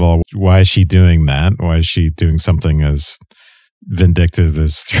 First of all, why is she doing that? Why is she doing something as vindictive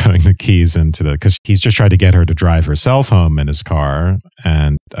as throwing the keys because he's just tried to get her to drive herself home in his car.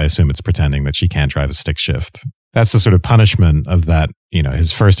 And I assume it's pretending that she can't drive a stick shift. That's the sort of punishment of that,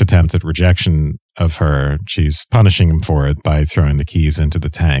 his first attempt at rejection of her. She's punishing him for it by throwing the keys into the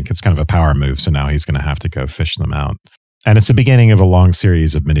tank. It's kind of a power move. So now he's going to have to go fish them out. And it's the beginning of a long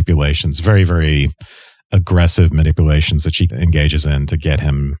series of manipulations, very, very aggressive manipulations that she engages in to get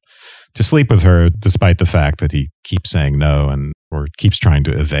him to sleep with her, despite the fact that he keeps saying no or keeps trying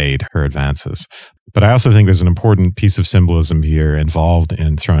to evade her advances. But I also think there's an important piece of symbolism here involved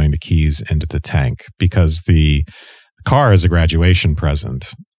in throwing the keys into the tank, because the car is a graduation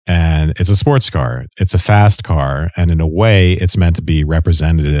present and it's a sports car. It's a fast car. And in a way, it's meant to be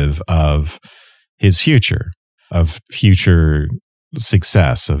representative of his future, of future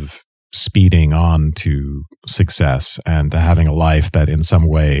success, of speeding on to success and having a life that in some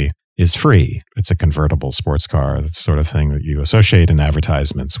way is free. It's a convertible sports car. That's the sort of thing that you associate in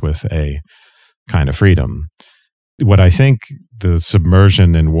advertisements with a kind of freedom. What I think the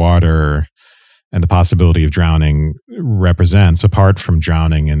submersion in water and the possibility of drowning represents, apart from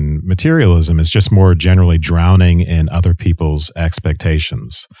drowning in materialism, is just more generally drowning in other people's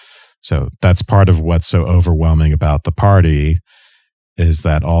expectations. So that's part of what's so overwhelming about the party, is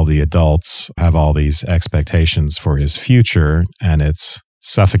that all the adults have all these expectations for his future, and it's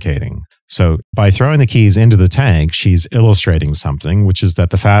suffocating. So by throwing the keys into the tank, she's illustrating something, which is that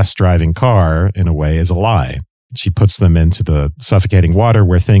the fast-driving car, in a way, is a lie. She puts them into the suffocating water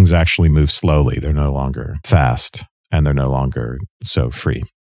where things actually move slowly. They're no longer fast, and they're no longer so free.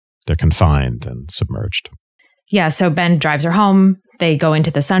 They're confined and submerged. Yeah, so Ben drives her home. They go into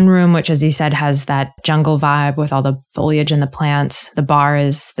the sunroom, which, as you said, has that jungle vibe with all the foliage and the plants. The bar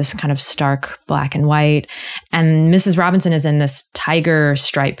is this kind of stark black and white. And Mrs. Robinson is in this tiger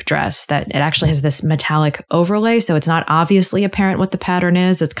stripe dress that it actually has this metallic overlay. So it's not obviously apparent what the pattern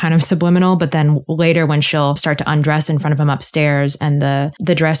is. It's kind of subliminal. But then later when she'll start to undress in front of him upstairs and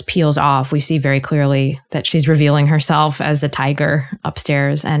the dress peels off, we see very clearly that she's revealing herself as a tiger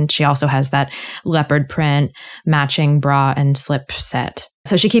upstairs. And she also has that leopard print matching bra and slip set.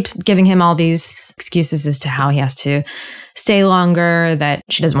 So she keeps giving him all these excuses as to how he has to stay longer, that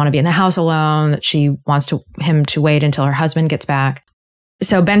she doesn't want to be in the house alone, that she wants him to wait until her husband gets back.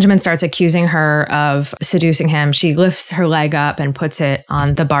 So Benjamin starts accusing her of seducing him. She lifts her leg up and puts it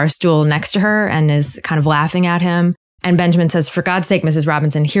on the bar stool next to her and is kind of laughing at him. And Benjamin says, "For God's sake, Mrs.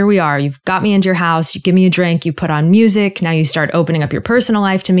 Robinson, here we are. You've got me into your house. You give me a drink. You put on music. Now you start opening up your personal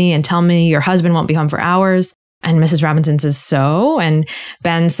life to me and tell me your husband won't be home for hours." And Mrs. Robinson says, "So?" And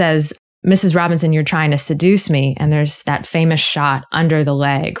Ben says, "Mrs. Robinson, you're trying to seduce me." And there's that famous shot under the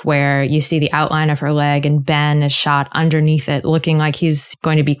leg where you see the outline of her leg and Ben is shot underneath it, looking like he's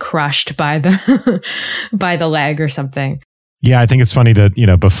going to be crushed by the by the leg or something. Yeah, I think it's funny that,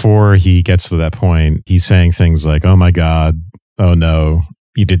 before he gets to that point, he's saying things like, "Oh my God, oh no,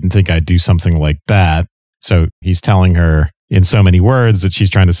 you didn't think I'd do something like that." So he's telling her in so many words that she's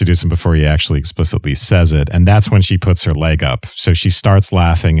trying to seduce him before he actually explicitly says it. And that's when she puts her leg up. So she starts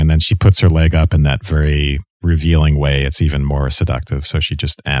laughing and then she puts her leg up in that very revealing way. It's even more seductive. So she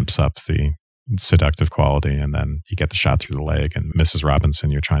just amps up the seductive quality. And then you get the shot through the leg and Mrs. Robinson,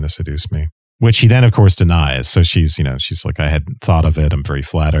 you're trying to seduce me. Which he then, of course, denies. So she's like, "I hadn't thought of it. I'm very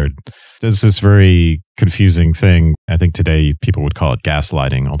flattered." There's this very confusing thing. I think today people would call it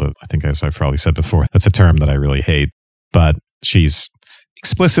gaslighting, although I think, as I've probably said before, that's a term that I really hate. But she's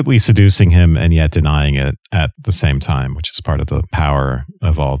explicitly seducing him and yet denying it at the same time, which is part of the power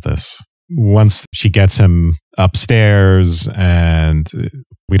of all this. Once she gets him upstairs, and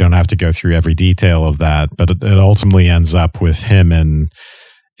we don't have to go through every detail of that, but it ultimately ends up with him in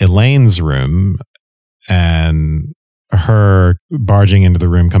Elaine's room and her barging into the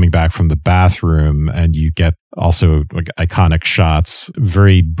room, coming back from the bathroom, and you get also like iconic shots,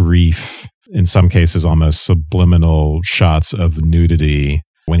 very brief, in some cases almost subliminal shots of nudity.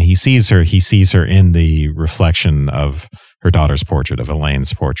 When he sees her in the reflection of her daughter's portrait, of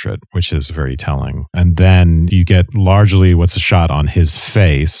Elaine's portrait, which is very telling. And then you get largely what's a shot on his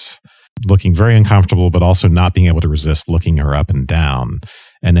face, looking very uncomfortable, but also not being able to resist looking her up and down.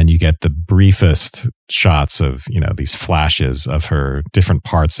 And then you get the briefest shots of, these flashes of her different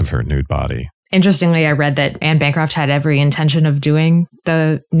parts of her nude body. Interestingly, I read that Anne Bancroft had every intention of doing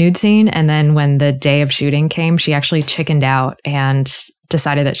the nude scene. And then when the day of shooting came, she actually chickened out and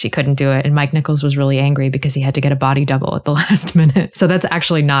decided that she couldn't do it. And Mike Nichols was really angry because he had to get a body double at the last minute. So that's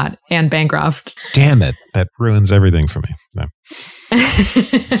actually not Anne Bancroft. Damn it. That ruins everything for me. No.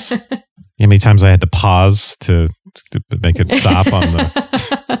 How many times I had to pause to make it stop on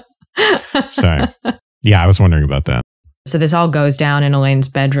the... Sorry. Yeah, I was wondering about that. So this all goes down in Elaine's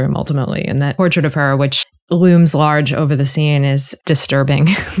bedroom ultimately. And that portrait of her, which looms large over the scene, is disturbing.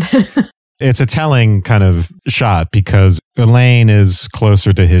 It's a telling kind of shot because Elaine is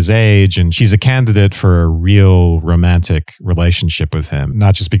closer to his age and she's a candidate for a real romantic relationship with him.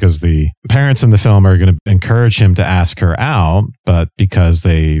 Not just because the parents in the film are going to encourage him to ask her out, but because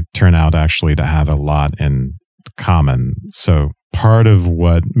they turn out actually to have a lot in common. So part of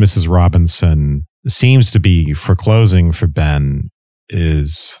what Mrs. Robinson seems to be foreclosing for Ben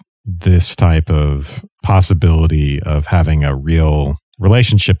is this type of possibility of having a real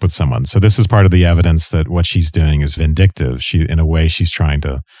relationship with someone. So this is part of the evidence that what she's doing is vindictive. In a way, she's trying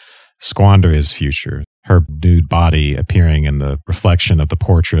to squander his future. Her nude body appearing in the reflection of the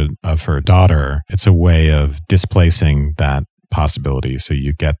portrait of her daughter, it's a way of displacing that possibility. So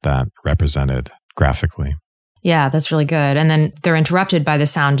you get that represented graphically. Yeah, that's really good. And then they're interrupted by the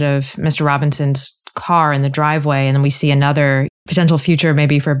sound of Mr. Robinson's car in the driveway. And then we see another potential future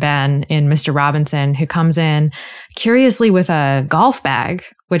maybe for Ben in Mr. Robinson, who comes in curiously with a golf bag,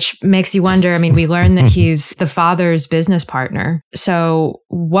 which makes you wonder. I mean, we learn that he's the father's business partner. So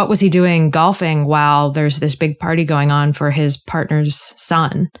what was he doing golfing while there's this big party going on for his partner's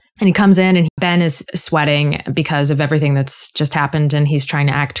son? And he comes in and Ben is sweating because of everything that's just happened. And he's trying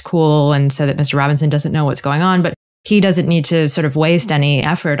to act cool and so that Mr. Robinson doesn't know what's going on. But he doesn't need to sort of waste any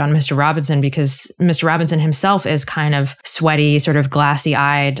effort on Mr. Robinson because Mr. Robinson himself is kind of sweaty, sort of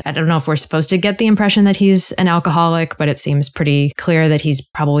glassy-eyed. I don't know if we're supposed to get the impression that he's an alcoholic, but it seems pretty clear that he's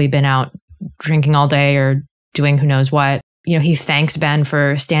probably been out drinking all day or doing who knows what. You know, he thanks Ben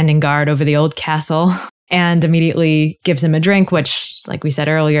for standing guard over the old castle and immediately gives him a drink, which, like we said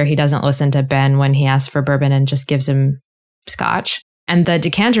earlier, he doesn't listen to Ben when he asks for bourbon and just gives him scotch. And the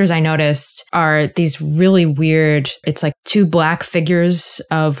decanters I noticed are these really weird, it's like two black figures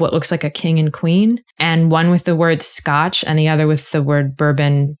of what looks like a king and queen, and one with the word scotch and the other with the word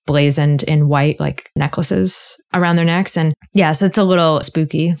bourbon blazoned in white, like necklaces around their necks. And yes, it's a little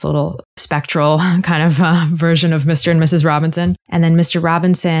spooky. It's a little spectral kind of version of Mr. and Mrs. Robinson. And then Mr.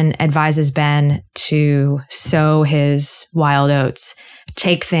 Robinson advises Ben to sow his wild oats,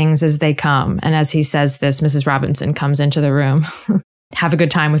 take things as they come. And as he says this, Mrs. Robinson comes into the room. Have a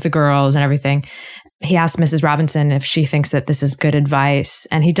good time with the girls and everything. He asks Mrs. Robinson if she thinks that this is good advice.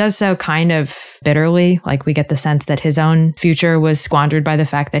 And he does so kind of bitterly. Like we get the sense that his own future was squandered by the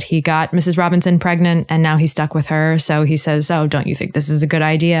fact that he got Mrs. Robinson pregnant and now he's stuck with her. So he says, "Oh, don't you think this is a good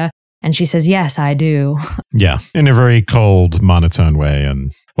idea?" And she says, "Yes, I do." Yeah, in a very cold, monotone way.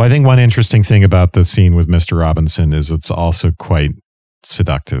 And well, I think one interesting thing about the scene with Mr. Robinson is it's also quite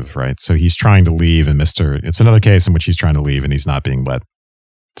seductive, right? So he's trying to leave and it's another case in which he's trying to leave and he's not being let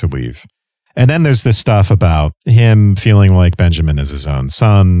to leave. And then there's this stuff about him feeling like Benjamin is his own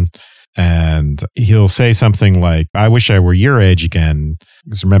son. And he'll say something like, "I wish I were your age again."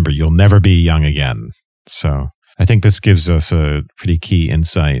 Because remember, you'll never be young again. So I think this gives us a pretty key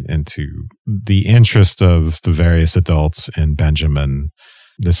insight into the interest of the various adults in Benjamin,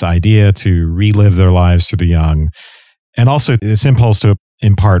 this idea to relive their lives for the young. And also this impulse to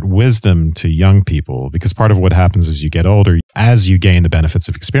impart wisdom to young people, because part of what happens as you get older, as you gain the benefits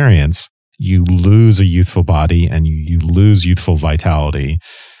of experience, you lose a youthful body and you lose youthful vitality.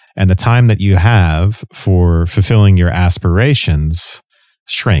 And the time that you have for fulfilling your aspirations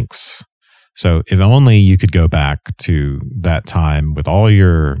shrinks. So if only you could go back to that time with all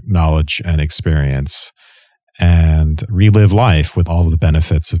your knowledge and experience and relive life with all of the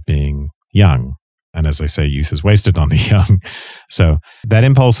benefits of being young. And as I say, youth is wasted on the young. So that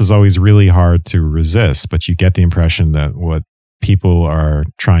impulse is always really hard to resist, but you get the impression that what people are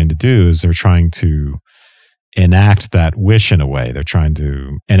trying to do is they're trying to enact that wish in a way. They're trying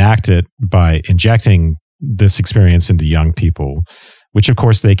to enact it by injecting this experience into young people, which of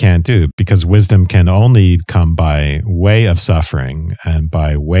course they can't do because wisdom can only come by way of suffering and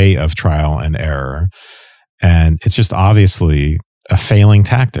by way of trial and error. And it's just obviously a failing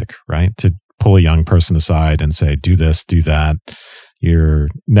tactic, right? To pull a young person aside and say, do this, do that. You're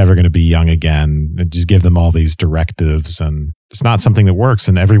never going to be young again. And just give them all these directives. And it's not something that works.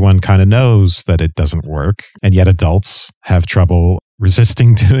 And everyone kind of knows that it doesn't work. And yet adults have trouble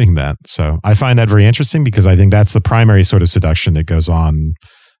resisting doing that. So I find that very interesting because I think that's the primary sort of seduction that goes on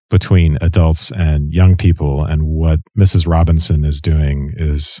between adults and young people. And what Mrs. Robinson is doing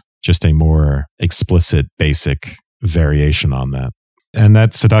is just a more explicit, basic variation on that. And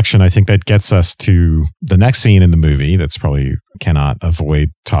that seduction, I think that gets us to the next scene in the movie that's probably cannot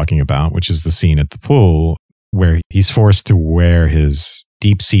avoid talking about, which is the scene at the pool where he's forced to wear his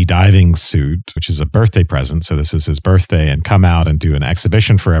deep sea diving suit, which is a birthday present. So this is his birthday, and come out and do an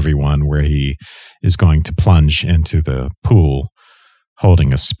exhibition for everyone where he is going to plunge into the pool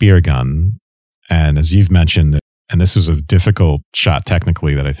holding a spear gun. And as you've mentioned, and this was a difficult shot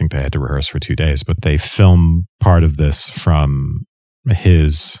technically that I think they had to rehearse for 2 days, but they film part of this from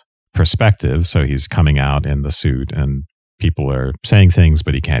his perspective. So he's coming out in the suit and people are saying things,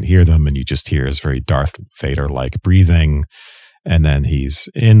 but he can't hear them. And you just hear his very Darth Vader-like breathing. And then he's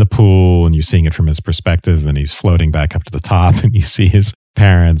in the pool and you're seeing it from his perspective and he's floating back up to the top and you see his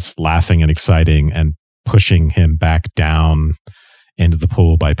parents laughing and exciting and pushing him back down into the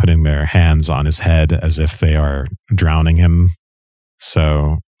pool by putting their hands on his head as if they are drowning him.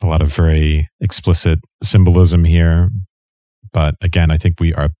 So a lot of very explicit symbolism here. But again, I think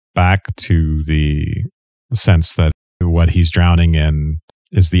we are back to the sense that what he's drowning in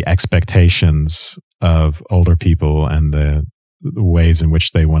is the expectations of older people and the ways in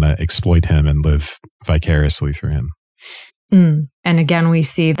which they want to exploit him and live vicariously through him. And again, we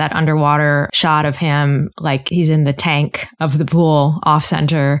see that underwater shot of him, like he's in the tank of the pool off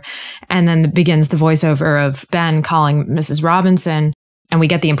center. And then begins the voiceover of Ben calling Mrs. Robinson. And we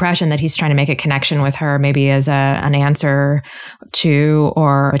get the impression that he's trying to make a connection with her, maybe as an answer to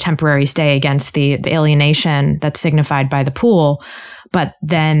or a temporary stay against the alienation that's signified by the pool. But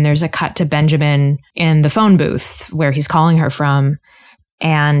then there's a cut to Benjamin in the phone booth where he's calling her from.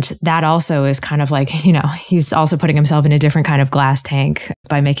 And that also is kind of like, you know, he's also putting himself in a different kind of glass tank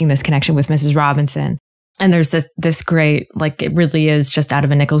by making this connection with Mrs. Robinson. And there's this great, like, it really is just out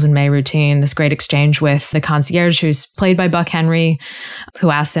of a Nichols and May routine, this great exchange with the concierge, who's played by Buck Henry, who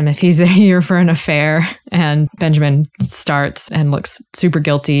asks him if he's here for an affair. And Benjamin starts and looks super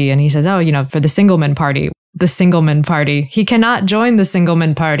guilty. And he says, oh, you know, for the Singleman party. The Singleman party. He cannot join the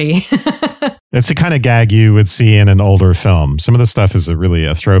Singleman party. It's the kind of gag you would see in an older film. Some of the stuff is really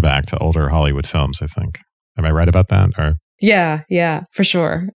a throwback to older Hollywood films, I think. Am I right about that? Or Yeah, for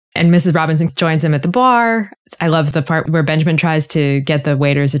sure. And Mrs. Robinson joins him at the bar. I love the part where Benjamin tries to get the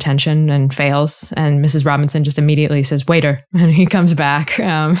waiter's attention and fails. And Mrs. Robinson just immediately says, waiter. And he comes back.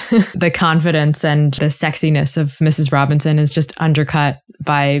 The confidence and the sexiness of Mrs. Robinson is just undercut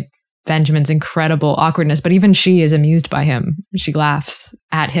by Benjamin's incredible awkwardness. But even she is amused by him. She laughs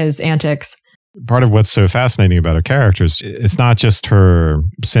at his antics. Part of what's so fascinating about her characters, it's not just her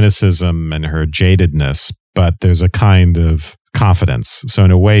cynicism and her jadedness, but there's a kind of confidence. So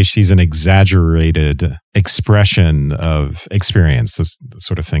in a way, she's an exaggerated expression of experience, this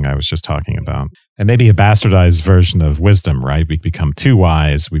sort of thing I was just talking about. And maybe a bastardized version of wisdom, right? We become too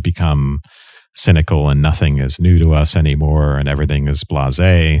wise, we become cynical, and nothing is new to us anymore, and everything is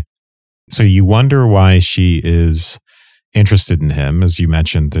blasé. So you wonder why she is interested in him. As you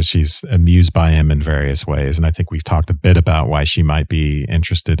mentioned, that she's amused by him in various ways. And I think we've talked a bit about why she might be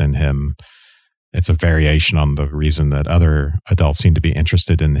interested in him. It's a variation on the reason that other adults seem to be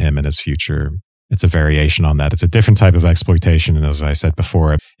interested in him and his future. It's a variation on that. It's a different type of exploitation. And as I said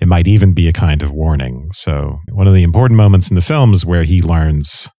before, it might even be a kind of warning. So one of the important moments in the film is where he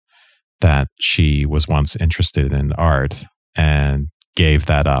learns that she was once interested in art and gave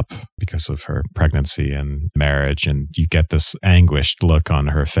that up because of her pregnancy and marriage. And you get this anguished look on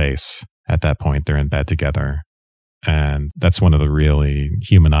her face. At that point, they're in bed together. And that's one of the really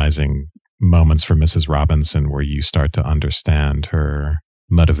humanizing moments for Mrs. Robinson where you start to understand her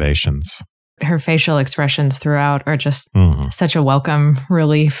motivations. Her facial expressions throughout are just such a welcome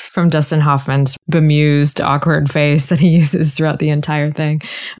relief from Dustin Hoffman's bemused, awkward face that he uses throughout the entire thing.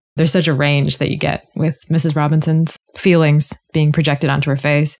 There's such a range that you get with Mrs. Robinson's feelings being projected onto her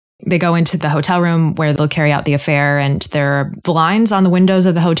face. They go into the hotel room where they'll carry out the affair, and there are blinds on the windows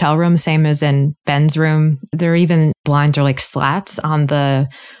of the hotel room, same as in Ben's room. There are even blinds or like slats on the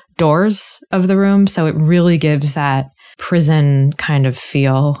doors of the room. So it really gives that prison kind of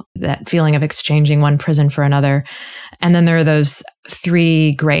feel, that feeling of exchanging one prison for another. And then there are those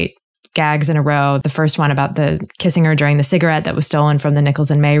three great gags in a row. The first one about the kissing her during the cigarette that was stolen from the Nichols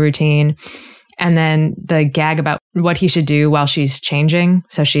and May routine. And then the gag about what he should do while she's changing.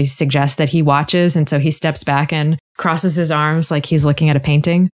 So she suggests that he watches. And so he steps back and crosses his arms like he's looking at a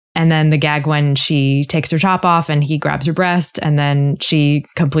painting. And then the gag when she takes her top off and he grabs her breast, and then she,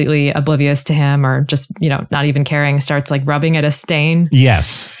 completely oblivious to him or just, you know, not even caring, starts like rubbing at a stain.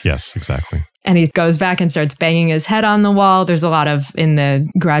 Yes, exactly. And he goes back and starts banging his head on the wall. There's a lot of, in the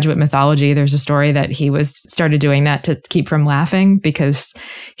Graduate mythology, there's a story that he started doing that to keep from laughing because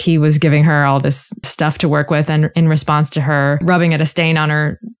he was giving her all this stuff to work with. And in response to her rubbing at a stain on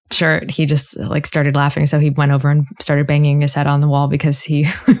her shirt, he just like started laughing. So he went over and started banging his head on the wall because he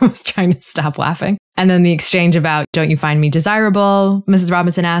was trying to stop laughing. And then the exchange about, don't you find me desirable? Mrs.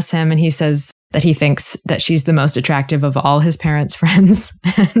 Robinson asks him, and he says that he thinks that she's the most attractive of all his parents' friends.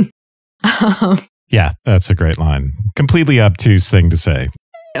 Yeah, that's a great line. Completely obtuse thing to say.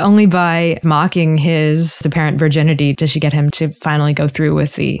 Only by mocking his apparent virginity does she get him to finally go through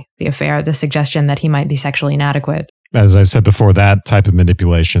with the affair, the suggestion that he might be sexually inadequate. As I've said before, that type of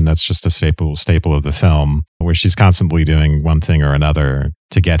manipulation, that's just a staple of the film, where she's constantly doing one thing or another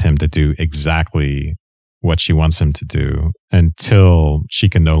to get him to do exactly what she wants him to do until she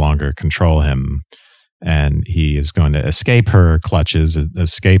can no longer control him. And he is going to escape her clutches,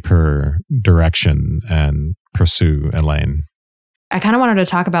 escape her direction, and pursue Elaine. I kind of wanted to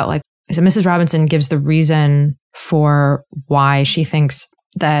talk about, so Mrs. Robinson gives the reason for why she thinks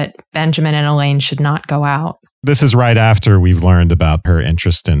that Benjamin and Elaine should not go out. This is right after we've learned about her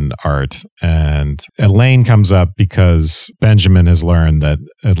interest in art. And Elaine comes up because Benjamin has learned that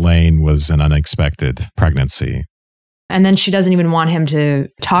Elaine was an unexpected pregnancy. And then she doesn't even want him to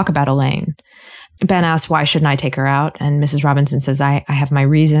talk about Elaine. Ben asks, why shouldn't I take her out? And Mrs. Robinson says, I have my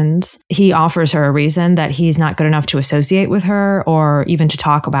reasons. He offers her a reason that he's not good enough to associate with her or even to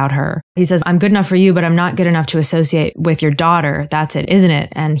talk about her. He says, I'm good enough for you, but I'm not good enough to associate with your daughter. That's it, isn't it?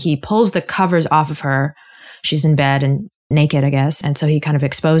 And he pulls the covers off of her. She's in bed and naked, I guess. And so he kind of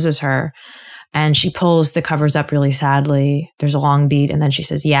exposes her. And she pulls the covers up really sadly. There's a long beat. And then she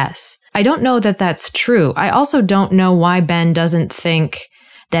says, yes. I don't know that that's true. I also don't know why Ben doesn't think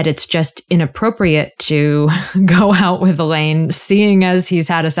that it's just inappropriate to go out with Elaine, seeing as he's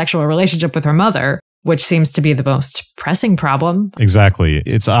had a sexual relationship with her mother, which seems to be the most pressing problem. Exactly.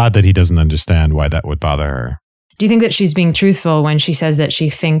 It's odd that he doesn't understand why that would bother her. Do you think that she's being truthful when she says that she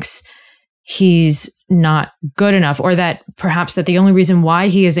thinks he's not good enough, or that perhaps that the only reason why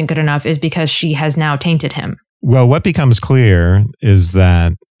he isn't good enough is because she has now tainted him? Well, what becomes clear is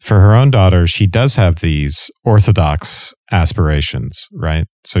that for her own daughter, she does have these orthodox aspirations, right?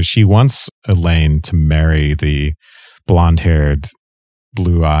 So she wants Elaine to marry the blonde-haired,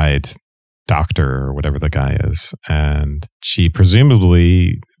 blue-eyed doctor or whatever the guy is. And she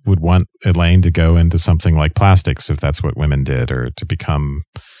presumably would want Elaine to go into something like plastics if that's what women did, or to become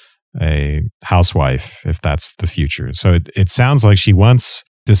a housewife if that's the future. So it sounds like she wants,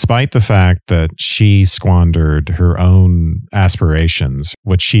 despite the fact that she squandered her own aspirations,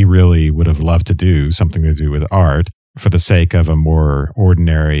 what she really would have loved to do, something to do with art, for the sake of a more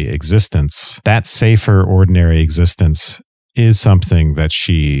ordinary existence, that safer, ordinary existence is something that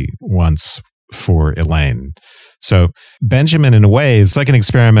she wants for Elaine. So Benjamin, in a way, is like an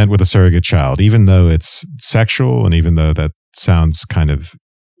experiment with a surrogate child. Even though it's sexual and even though that sounds kind of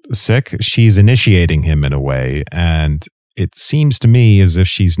sick, she's initiating him in a way. And it seems to me as if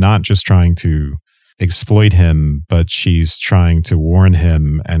she's not just trying to exploit him, but she's trying to warn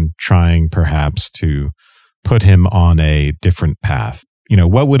him and trying perhaps to put him on a different path. You know,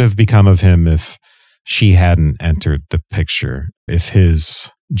 what would have become of him if she hadn't entered the picture? If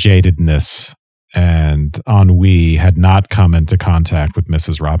his jadedness and ennui had not come into contact with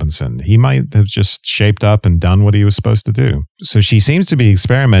Mrs. Robinson, he might have just shaped up and done what he was supposed to do. So she seems to be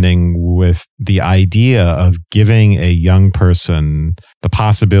experimenting with the idea of giving a young person the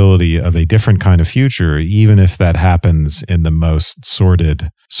possibility of a different kind of future, even if that happens in the most sordid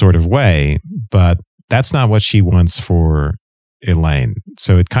sort of way. But that's not what she wants for Elaine.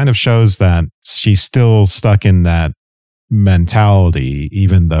 So it kind of shows that she's still stuck in that mentality,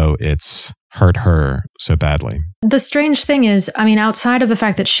 even though it's hurt her so badly. The strange thing is, I mean, outside of the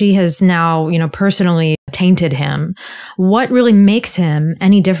fact that she has now, personally tainted him, what really makes him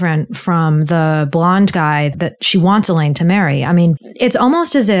any different from the blonde guy that she wants Elaine to marry? I mean, it's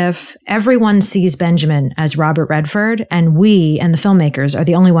almost as if everyone sees Benjamin as Robert Redford, and we and the filmmakers are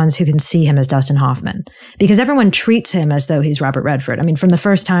the only ones who can see him as Dustin Hoffman, because everyone treats him as though he's Robert Redford. I mean, from the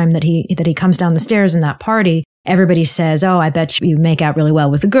first time that he comes down the stairs in that party, everybody says, oh, I bet you make out really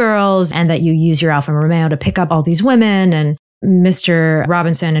well with the girls and that you use your Alfa Romeo to pick up all these women. And Mr.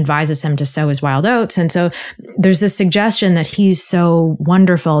 Robinson advises him to sow his wild oats. And so there's this suggestion that he's so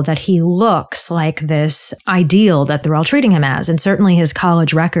wonderful that he looks like this ideal that they're all treating him as. And certainly his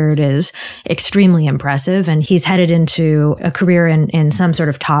college record is extremely impressive. And he's headed into a career in some sort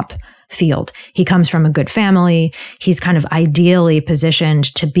of top field. He comes from a good family. He's kind of ideally positioned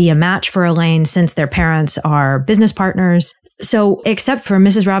to be a match for Elaine since their parents are business partners. So except for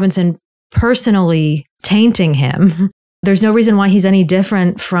Mrs. Robinson personally tainting him, there's no reason why he's any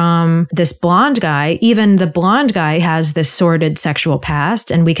different from this blonde guy. Even the blonde guy has this sordid sexual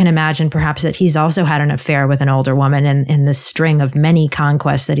past, and we can imagine perhaps that he's also had an affair with an older woman in this string of many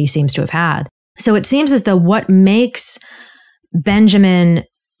conquests that he seems to have had. So it seems as though what makes Benjamin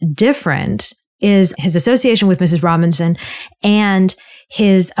different is his association with Mrs. Robinson and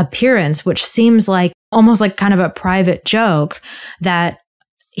his appearance, which seems like almost like kind of a private joke that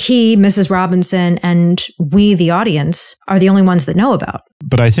he, Mrs. Robinson, and we, the audience, are the only ones that know about.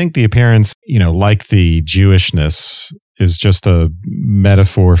 But I think the appearance, like the Jewishness, is just a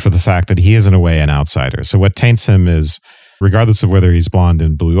metaphor for the fact that he is in a way an outsider. So what taints him is, regardless of whether he's blonde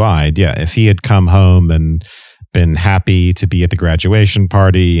and blue-eyed, if he had come home and been happy to be at the graduation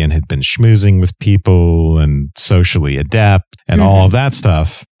party and had been schmoozing with people and socially adept and all of that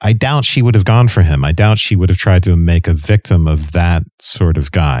stuff, I doubt she would have gone for him. I doubt she would have tried to make a victim of that sort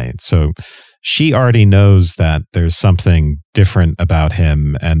of guy. So she already knows that there's something different about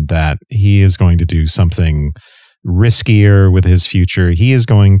him and that he is going to do something riskier with his future. He is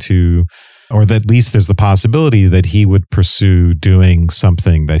going to, or at least there's the possibility that he would pursue doing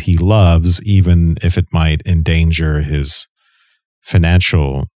something that he loves, even if it might endanger his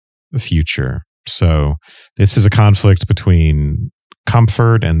financial future. So this is a conflict between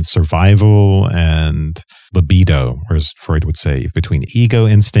comfort and survival and libido, or as Freud would say, between ego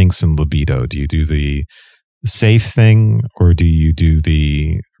instincts and libido. Do you do the safe thing or do you do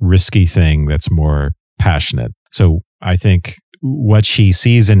the risky thing that's more passionate? So I think what she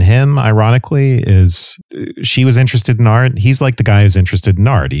sees in him, ironically, is she was interested in art. He's like the guy who's interested in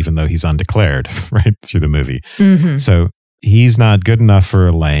art, even though he's undeclared, right, through the movie. So he's not good enough for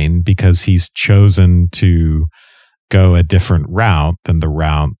Elaine because he's chosen to go a different route than the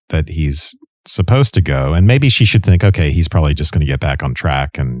route that he's supposed to go. And maybe she should think, okay, he's probably just going to get back on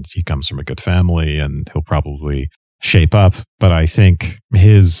track and he comes from a good family and he'll probably shape up. But I think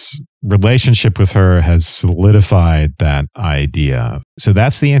his relationship with her has solidified that idea. So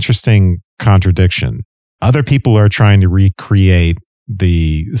that's the interesting contradiction. Other people are trying to recreate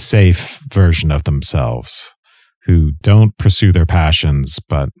the safe version of themselves who don't pursue their passions,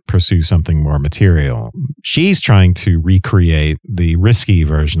 but pursue something more material. She's trying to recreate the risky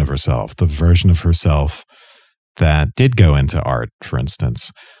version of herself, the version of herself that did go into art, for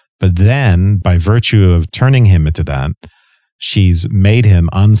instance. But then, by virtue of turning him into that, she's made him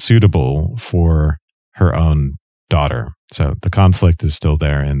unsuitable for her own daughter. So the conflict is still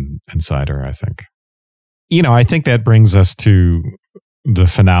there inside her, I think. I think that brings us to the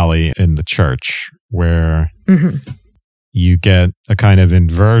finale in the church, where you get a kind of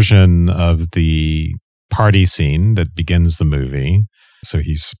inversion of the party scene that begins the movie. So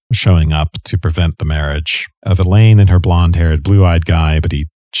he's showing up to prevent the marriage of Elaine and her blonde-haired, blue-eyed guy, but he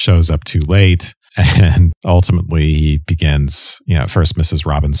shows up too late. And ultimately he begins, first Mrs.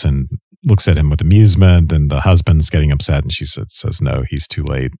 Robinson looks at him with amusement and the husband's getting upset and she says, no, he's too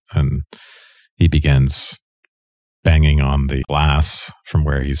late. And he begins banging on the glass from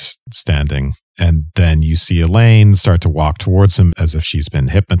where he's standing. And then you see Elaine start to walk towards him as if she's been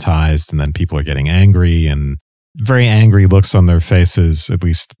hypnotized. And then people are getting angry and very angry looks on their faces, at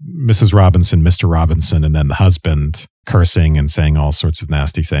least Mrs. Robinson, Mr. Robinson, and then the husband cursing and saying all sorts of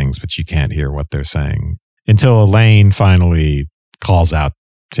nasty things, but you can't hear what they're saying. Until Elaine finally calls out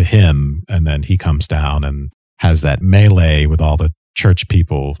to him, and then he comes down and has that melee with all the church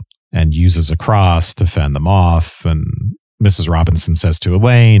people and uses a cross to fend them off. And Mrs. Robinson says to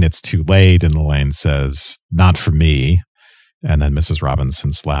Elaine, it's too late. And Elaine says, not for me. And then Mrs.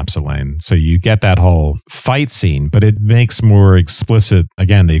 Robinson slaps Elaine. So you get that whole fight scene, but it makes more explicit,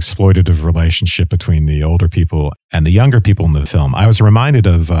 again, the exploitative relationship between the older people and the younger people in the film. I was reminded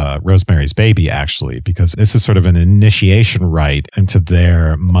of Rosemary's Baby, actually, because this is sort of an initiation rite into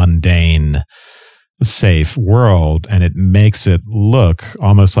their mundane, safe world, and it makes it look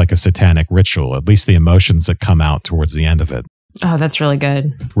almost like a satanic ritual, at least the emotions that come out towards the end of it. Oh, that's really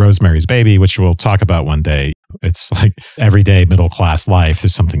good. Rosemary's Baby, which we'll talk about one day. It's like everyday middle-class life.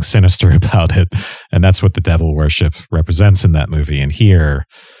 There's something sinister about it. And that's what the devil worship represents in that movie. And here,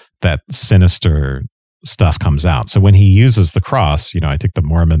 that sinister stuff comes out. So when he uses the cross, I think the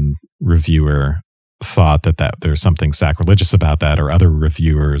Mormon reviewer thought that there's something sacrilegious about that, or other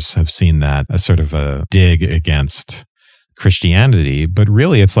reviewers have seen that as sort of a dig against Christianity. But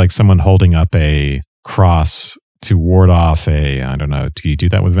really, it's like someone holding up a cross to ward off I don't know, do you do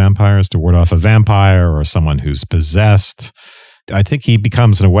that with vampires? To ward off a vampire or someone who's possessed. I think he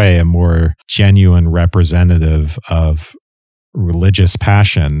becomes, in a way, a more genuine representative of religious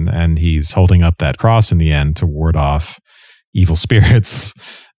passion, and he's holding up that cross in the end to ward off evil spirits.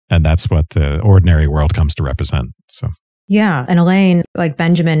 And that's what the ordinary world comes to represent. So, yeah. And Elaine, like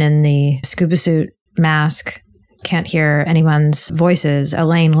Benjamin in the scuba suit mask, can't hear anyone's voices.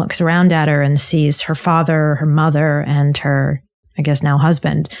 Elaine looks around at her and sees her father, her mother, and her, I guess now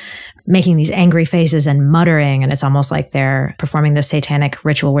husband, making these angry faces and muttering. And it's almost like they're performing this satanic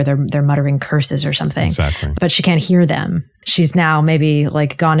ritual where they're muttering curses or something. Exactly. But she can't hear them. She's now maybe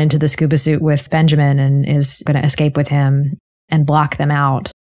like gone into the scuba suit with Benjamin and is going to escape with him and block them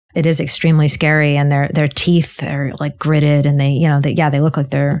out. It is extremely scary, and their teeth are like gritted, and they look like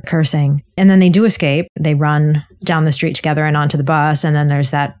they're cursing. And then they do escape. They run down the street together and onto the bus. And then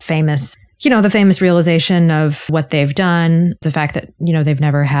there's that famous, the famous realization of what they've done, the fact that, they've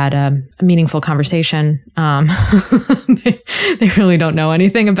never had a meaningful conversation. They really don't know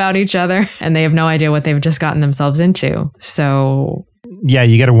anything about each other, and they have no idea what they've just gotten themselves into. So, yeah,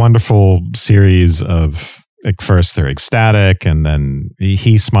 you get a wonderful series of, like, first they're ecstatic, and then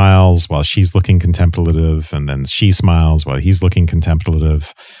he smiles while she's looking contemplative, and then she smiles while he's looking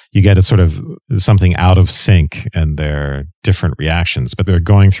contemplative. You get a sort of something out of sync in their different reactions, but they're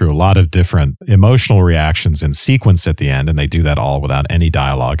going through a lot of different emotional reactions in sequence at the end, and they do that all without any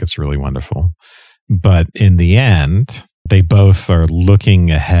dialogue. It's really wonderful. But in the end, they both are looking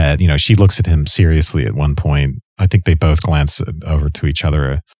ahead. She looks at him seriously at one point. I think they both glance over to each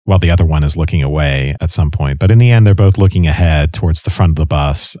other while the other one is looking away at some point. But in the end, they're both looking ahead towards the front of the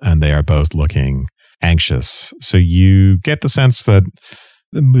bus, and they are both looking anxious. So you get the sense that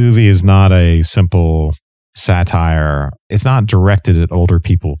the movie is not a simple satire. It's not directed at older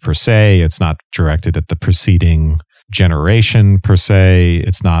people per se. It's not directed at the preceding generation per se.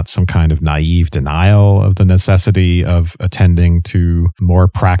 It's not some kind of naive denial of the necessity of attending to more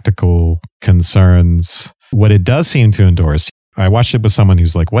practical concerns. What it does seem to endorse, I watched it with someone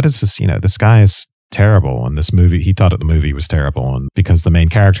who's like, what is this? This guy is terrible. And this movie, he thought that the movie was terrible. And because the main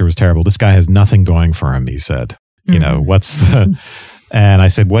character was terrible, this guy has nothing going for him, he said. What's the... And I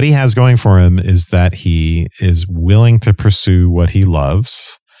said, what he has going for him is that he is willing to pursue what he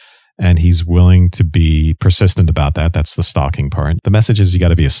loves, and he's willing to be persistent about that. That's the stalking part. The message is you got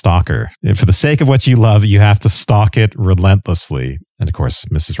to be a stalker. And for the sake of what you love, you have to stalk it relentlessly. And of course,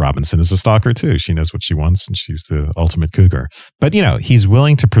 Mrs. Robinson is a stalker too. She knows what she wants, and she's the ultimate cougar. But, he's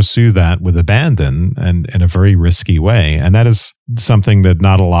willing to pursue that with abandon and in a very risky way. And that is something that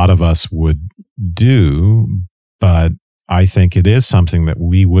not a lot of us would do, but I think it is something that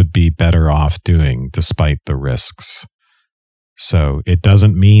we would be better off doing despite the risks. So it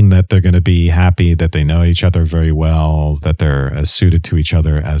doesn't mean that they're going to be happy, that they know each other very well, that they're as suited to each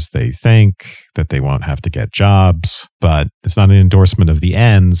other as they think, that they won't have to get jobs. But it's not an endorsement of the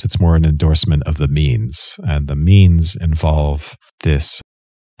ends. It's more an endorsement of the means. And the means involve this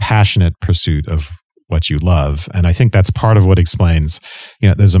passionate pursuit of what you love. And I think that's part of what explains,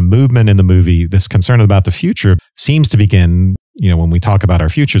 there's a movement in the movie. This concern about the future seems to begin, when we talk about our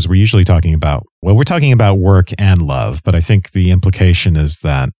futures, we're usually talking about, we're talking about work and love. But I think the implication is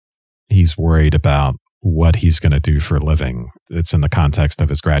that he's worried about what he's going to do for a living. It's in the context of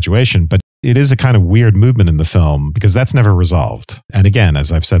his graduation, but it is a kind of weird movement in the film because that's never resolved. And again,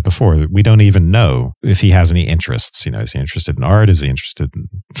 as I've said before, we don't even know if he has any interests. Is he interested in art? Is he interested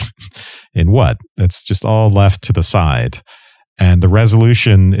in what? That's just all left to the side. And the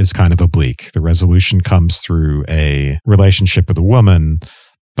resolution is kind of oblique. The resolution comes through a relationship with a woman,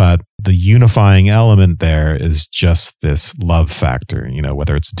 but the unifying element there is just this love factor.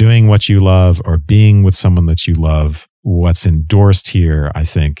 Whether it's doing what you love or being with someone that you love, what's endorsed here, I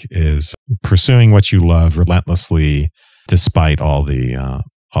think, is pursuing what you love relentlessly despite all the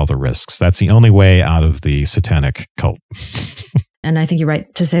risks. That's the only way out of the satanic cult. And I think you're right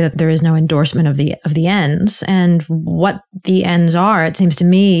to say that there is no endorsement of the ends. And what the ends are, it seems to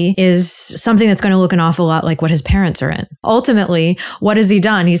me, is something that's going to look an awful lot like what his parents are in. Ultimately, what has he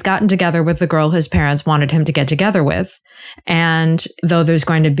done? He's gotten together with the girl his parents wanted him to get together with. And though there's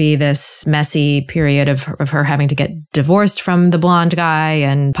going to be this messy period of her having to get divorced from the blonde guy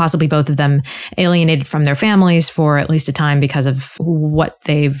and possibly both of them alienated from their families for at least a time because of what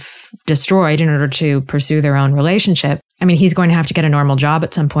they've destroyed in order to pursue their own relationship. I mean, he's going to have to get a normal job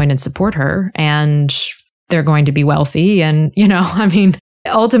at some point and support her, and they're going to be wealthy. And,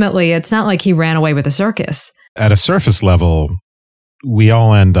 ultimately, it's not like he ran away with a circus. At a surface level, we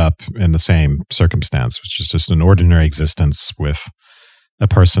all end up in the same circumstance, which is just an ordinary existence with a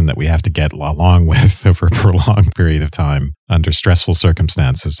person that we have to get along with over a prolonged period of time under stressful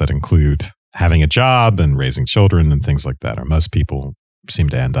circumstances that include having a job and raising children and things like that. Or most people seem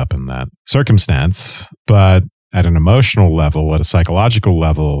to end up in that circumstance. But at an emotional level, at a psychological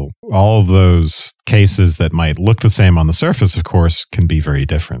level, all of those cases that might look the same on the surface, of course, can be very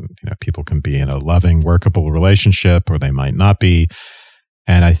different. People can be in a loving, workable relationship, or they might not be.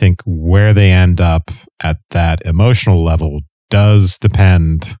 And I think where they end up at that emotional level does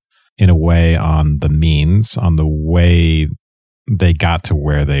depend, in a way, on the means, on the way they got to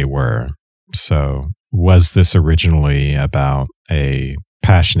where they were. So, was this originally about a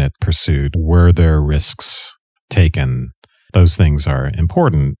passionate pursuit? Were there risks taken? Those things are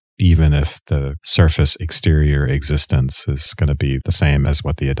important, even if the surface exterior existence is going to be the same as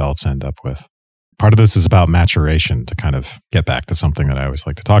what the adults end up with. Part of this is about maturation, to kind of get back to something that I always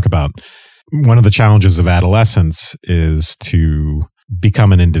like to talk about. One of the challenges of adolescence is to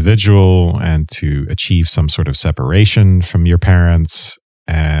become an individual and to achieve some sort of separation from your parents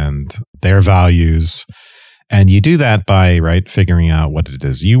and their values. And you do that by, figuring out what it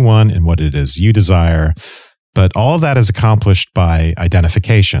is you want and what it is you desire. But all of that is accomplished by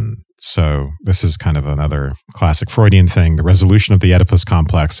identification. So this is kind of another classic Freudian thing. The resolution of the Oedipus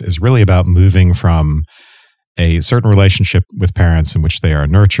complex is really about moving from a certain relationship with parents in which they are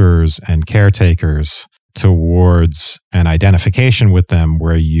nurturers and caretakers towards an identification with them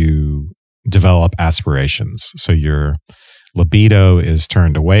where you develop aspirations. So your libido is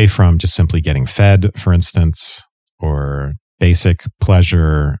turned away from just simply getting fed, for instance, or basic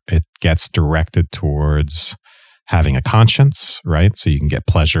pleasure. It gets directed towards having a conscience, right? So you can get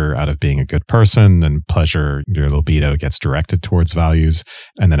pleasure out of being a good person, and pleasure, your libido gets directed towards values.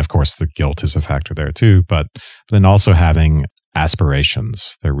 And then, of course, the guilt is a factor there too. But then also having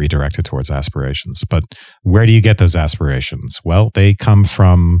aspirations, they're redirected towards aspirations. But where do you get those aspirations? Well, they come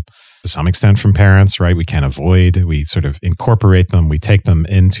from, to some extent, from parents, right? We can't avoid, we sort of incorporate them, we take them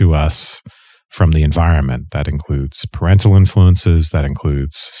into us from the environment. That includes parental influences, that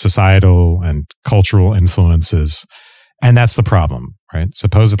includes societal and cultural influences. And that's the problem, right?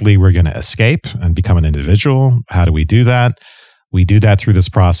 Supposedly we're going to escape and become an individual. How do we do that? We do that through this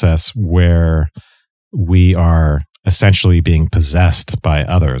process where we are essentially being possessed by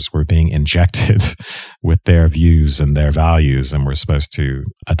others. We're being injected with their views and their values, and we're supposed to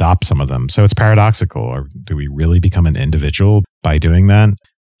adopt some of them. So it's paradoxical. Or do we really become an individual by doing that?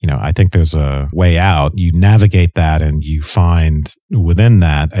 I think there's a way out. You navigate that and you find within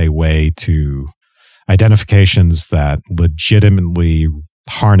that a way to identifications that legitimately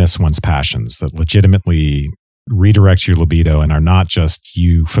harness one's passions, that legitimately redirect your libido and are not just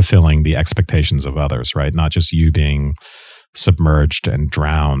you fulfilling the expectations of others, right? Not just you being submerged and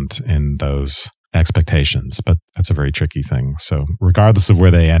drowned in those expectations. But that's a very tricky thing. So regardless of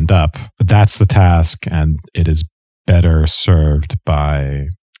where they end up, that's the task, and it is better served by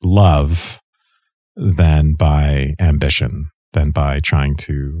love than by ambition, than by trying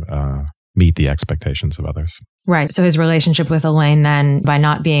to meet the expectations of others. Right. So his relationship with Elaine then, by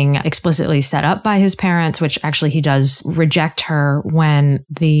not being explicitly set up by his parents, which actually he does reject her when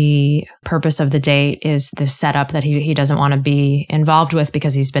the purpose of the date is this setup that he doesn't want to be involved with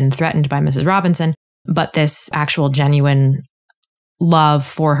because he's been threatened by Mrs. Robinson. But this actual genuine love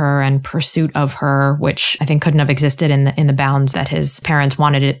for her and pursuit of her, which I think couldn't have existed in the bounds that his parents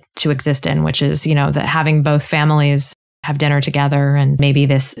wanted it to exist in, which is, that having both families have dinner together, and maybe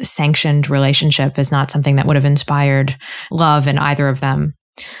this sanctioned relationship is not something that would have inspired love in either of them.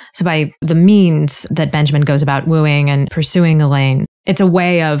 So by the means that Benjamin goes about wooing and pursuing Elaine, it's a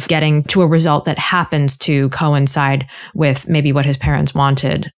way of getting to a result that happens to coincide with maybe what his parents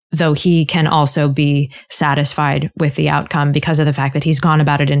wanted, though he can also be satisfied with the outcome because of the fact that he's gone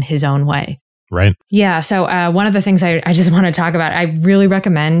about it in his own way. Right. Yeah. So one of the things I just want to talk about, I really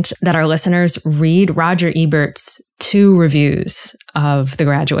recommend that our listeners read Roger Ebert's 2 reviews of The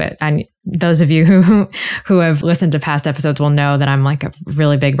Graduate. And those of you who have listened to past episodes will know that I'm like a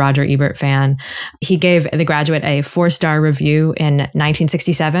really big Roger Ebert fan. He gave The Graduate a 4-star review in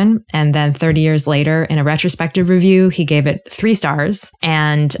 1967. And then 30 years later, in a retrospective review, he gave it 3 stars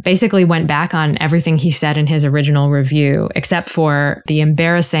and basically went back on everything he said in his original review, except for the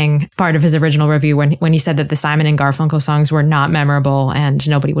embarrassing part of his original review when he said that the Simon and Garfunkel songs were not memorable and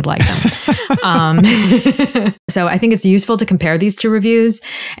nobody would like them. So I think it's useful to compare these 2 reviews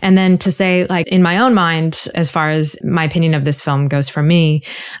and then to say, like, in my own mind, as far as my opinion of this film goes for me,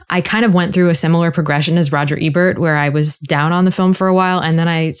 I kind of went through a similar progression as Roger Ebert, where I was down on the film for a while. And then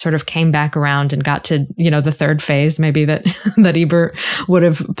I sort of came back around and got to, the third phase, maybe that Ebert would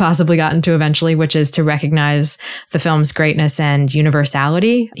have possibly gotten to eventually, which is to recognize the film's greatness and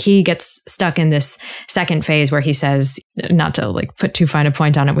universality. He gets stuck in this second phase where he says, not to put too fine a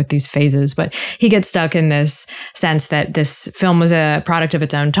point on it with these phases, but he gets stuck in this sense that this film was a product of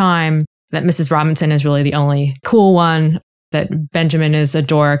its own time, that Mrs. Robinson is really the only cool one, that Benjamin is a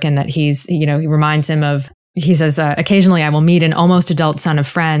dork, and that he reminds him of, he says, occasionally I will meet an almost adult son of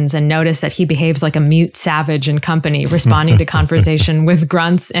friends and notice that he behaves like a mute savage in company, responding to conversation with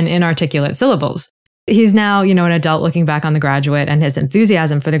grunts and inarticulate syllables. He's now, an adult looking back on The Graduate and his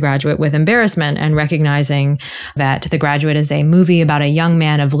enthusiasm for The Graduate with embarrassment, and recognizing that The Graduate is a movie about a young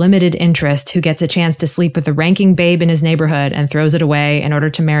man of limited interest who gets a chance to sleep with the ranking babe in his neighborhood and throws it away in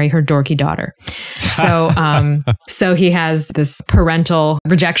order to marry her dorky daughter. So, so he has this parental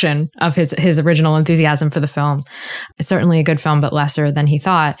rejection of his original enthusiasm for the film. It's certainly a good film, but lesser than he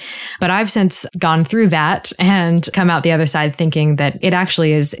thought. But I've since gone through that and come out the other side thinking that it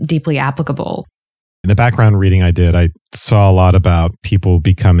actually is deeply applicable. In the background reading I did, I saw a lot about people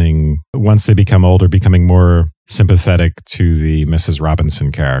once they become older, becoming more sympathetic to the Mrs.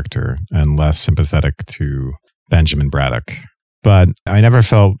 Robinson character and less sympathetic to Benjamin Braddock. But I never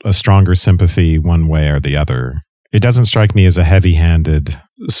felt a stronger sympathy one way or the other. It doesn't strike me as a heavy-handed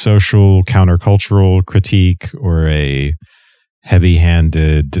social countercultural critique or a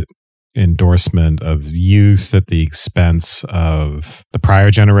heavy-handed endorsement of youth at the expense of the prior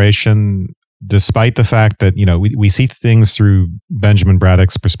generation. Despite the fact that, we see things through Benjamin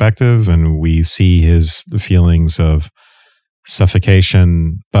Braddock's perspective and we see his feelings of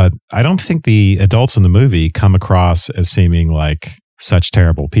suffocation, but I don't think the adults in the movie come across as seeming like such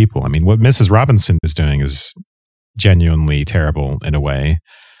terrible people. I mean, what Mrs. Robinson is doing is genuinely terrible in a way,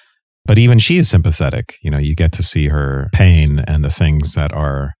 but even she is sympathetic. You get to see her pain and the things that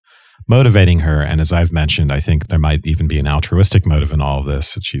are motivating her. And as I've mentioned, I think there might even be an altruistic motive in all of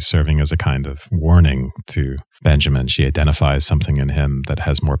this. She's serving as a kind of warning to Benjamin. She identifies something in him that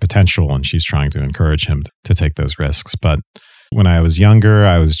has more potential, and she's trying to encourage him to take those risks. But When I was younger,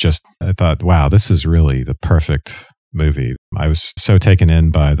 I thought, wow, this is really the perfect movie. I was so taken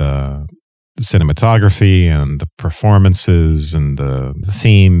in by the cinematography and the performances and the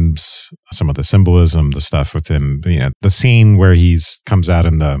themes, some of the symbolism, the stuff with him. The scene where he comes out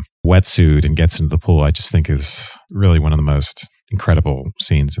in the wetsuit and gets into the pool, I just think is really one of the most incredible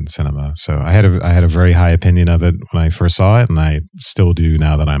scenes in cinema. So I had a very high opinion of it when I first saw it, and I still do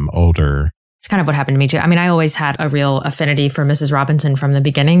now that I'm older. It's kind of what happened to me too. I mean, I always had a real affinity for Mrs. Robinson from the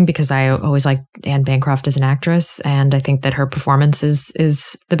beginning because I always liked Anne Bancroft as an actress. And I think that her performance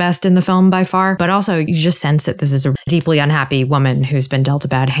is the best in the film by far. But also you just sense that this is a deeply unhappy woman who's been dealt a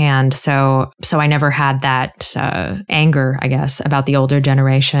bad hand. So I never had that anger, I guess, about the older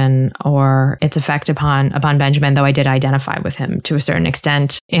generation or its effect upon Benjamin, though I did identify with him to a certain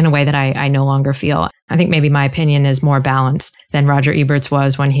extent in a way that I no longer feel. I think maybe my opinion is more balanced than Roger Ebert's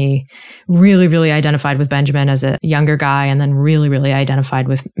was when he really, really identified with Benjamin as a younger guy and then really, really identified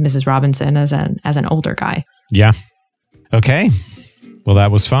with Mrs. Robinson as an older guy. Yeah. Okay. Well, that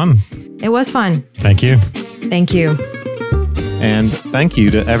was fun. It was fun. Thank you. Thank you. And thank you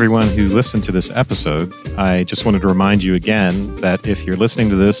to everyone who listened to this episode. I just wanted to remind you again that if you're listening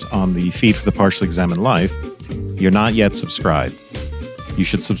to this on the feed for the Partially Examined Life, you're not yet subscribed. You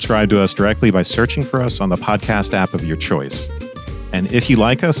should subscribe to us directly by searching for us on the podcast app of your choice. And if you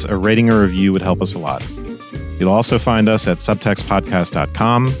like us, a rating or review would help us a lot. You'll also find us at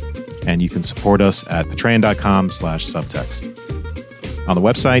subtextpodcast.com, and you can support us at patreon.com/subtext. On the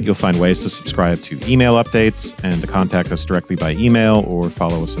website, you'll find ways to subscribe to email updates and to contact us directly by email or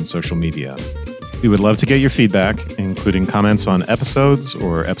follow us on social media. We would love to get your feedback, including comments on episodes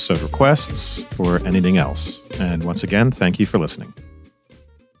or episode requests or anything else. And once again, thank you for listening.